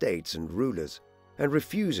great states and rulers, and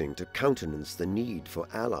refusing to countenance the need for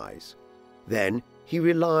allies. Then he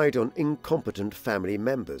relied on incompetent family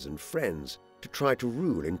members and friends to try to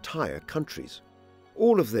rule entire countries.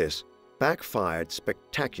 All of this backfired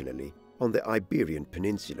spectacularly on the Iberian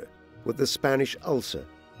Peninsula, with the Spanish ulcer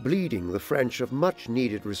bleeding the French of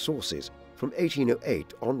much-needed resources from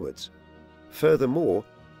 1808 onwards. Furthermore,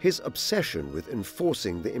 his obsession with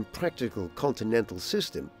enforcing the impractical continental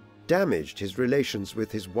system damaged his relations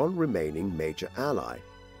with his one remaining major ally,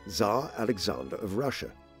 Tsar Alexander of Russia,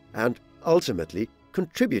 and ultimately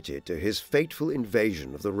contributed to his fateful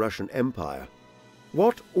invasion of the Russian Empire.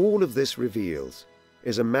 What all of this reveals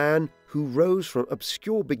is a man who rose from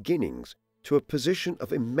obscure beginnings to a position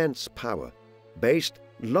of immense power, based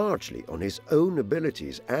largely on his own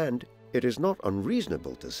abilities and, it is not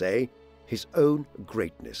unreasonable to say, his own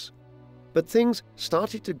greatness. But things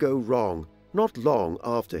started to go wrong not long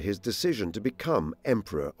after his decision to become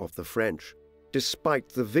Emperor of the French, despite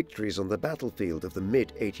the victories on the battlefield of the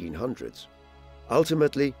mid-1800s.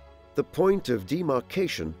 Ultimately, the point of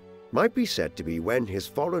demarcation might be said to be when his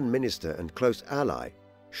foreign minister and close ally,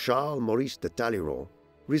 Charles Maurice de Talleyrand,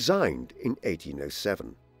 resigned in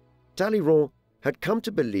 1807. Talleyrand had come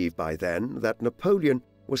to believe by then that Napoleon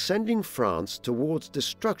was sending France towards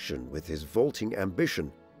destruction with his vaulting ambition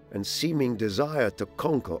and seeming desire to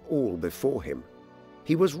conquer all before him.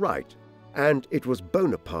 He was right, and it was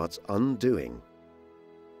Bonaparte's undoing.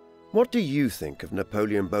 What do you think of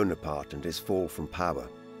Napoleon Bonaparte and his fall from power?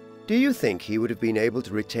 Do you think he would have been able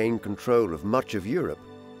to retain control of much of Europe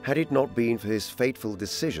had it not been for his fateful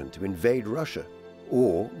decision to invade Russia?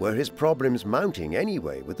 Or were his problems mounting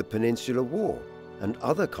anyway with the Peninsular War and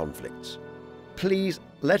other conflicts? Please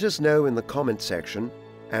let us know in the comment section,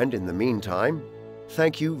 and in the meantime,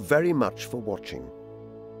 thank you very much for watching.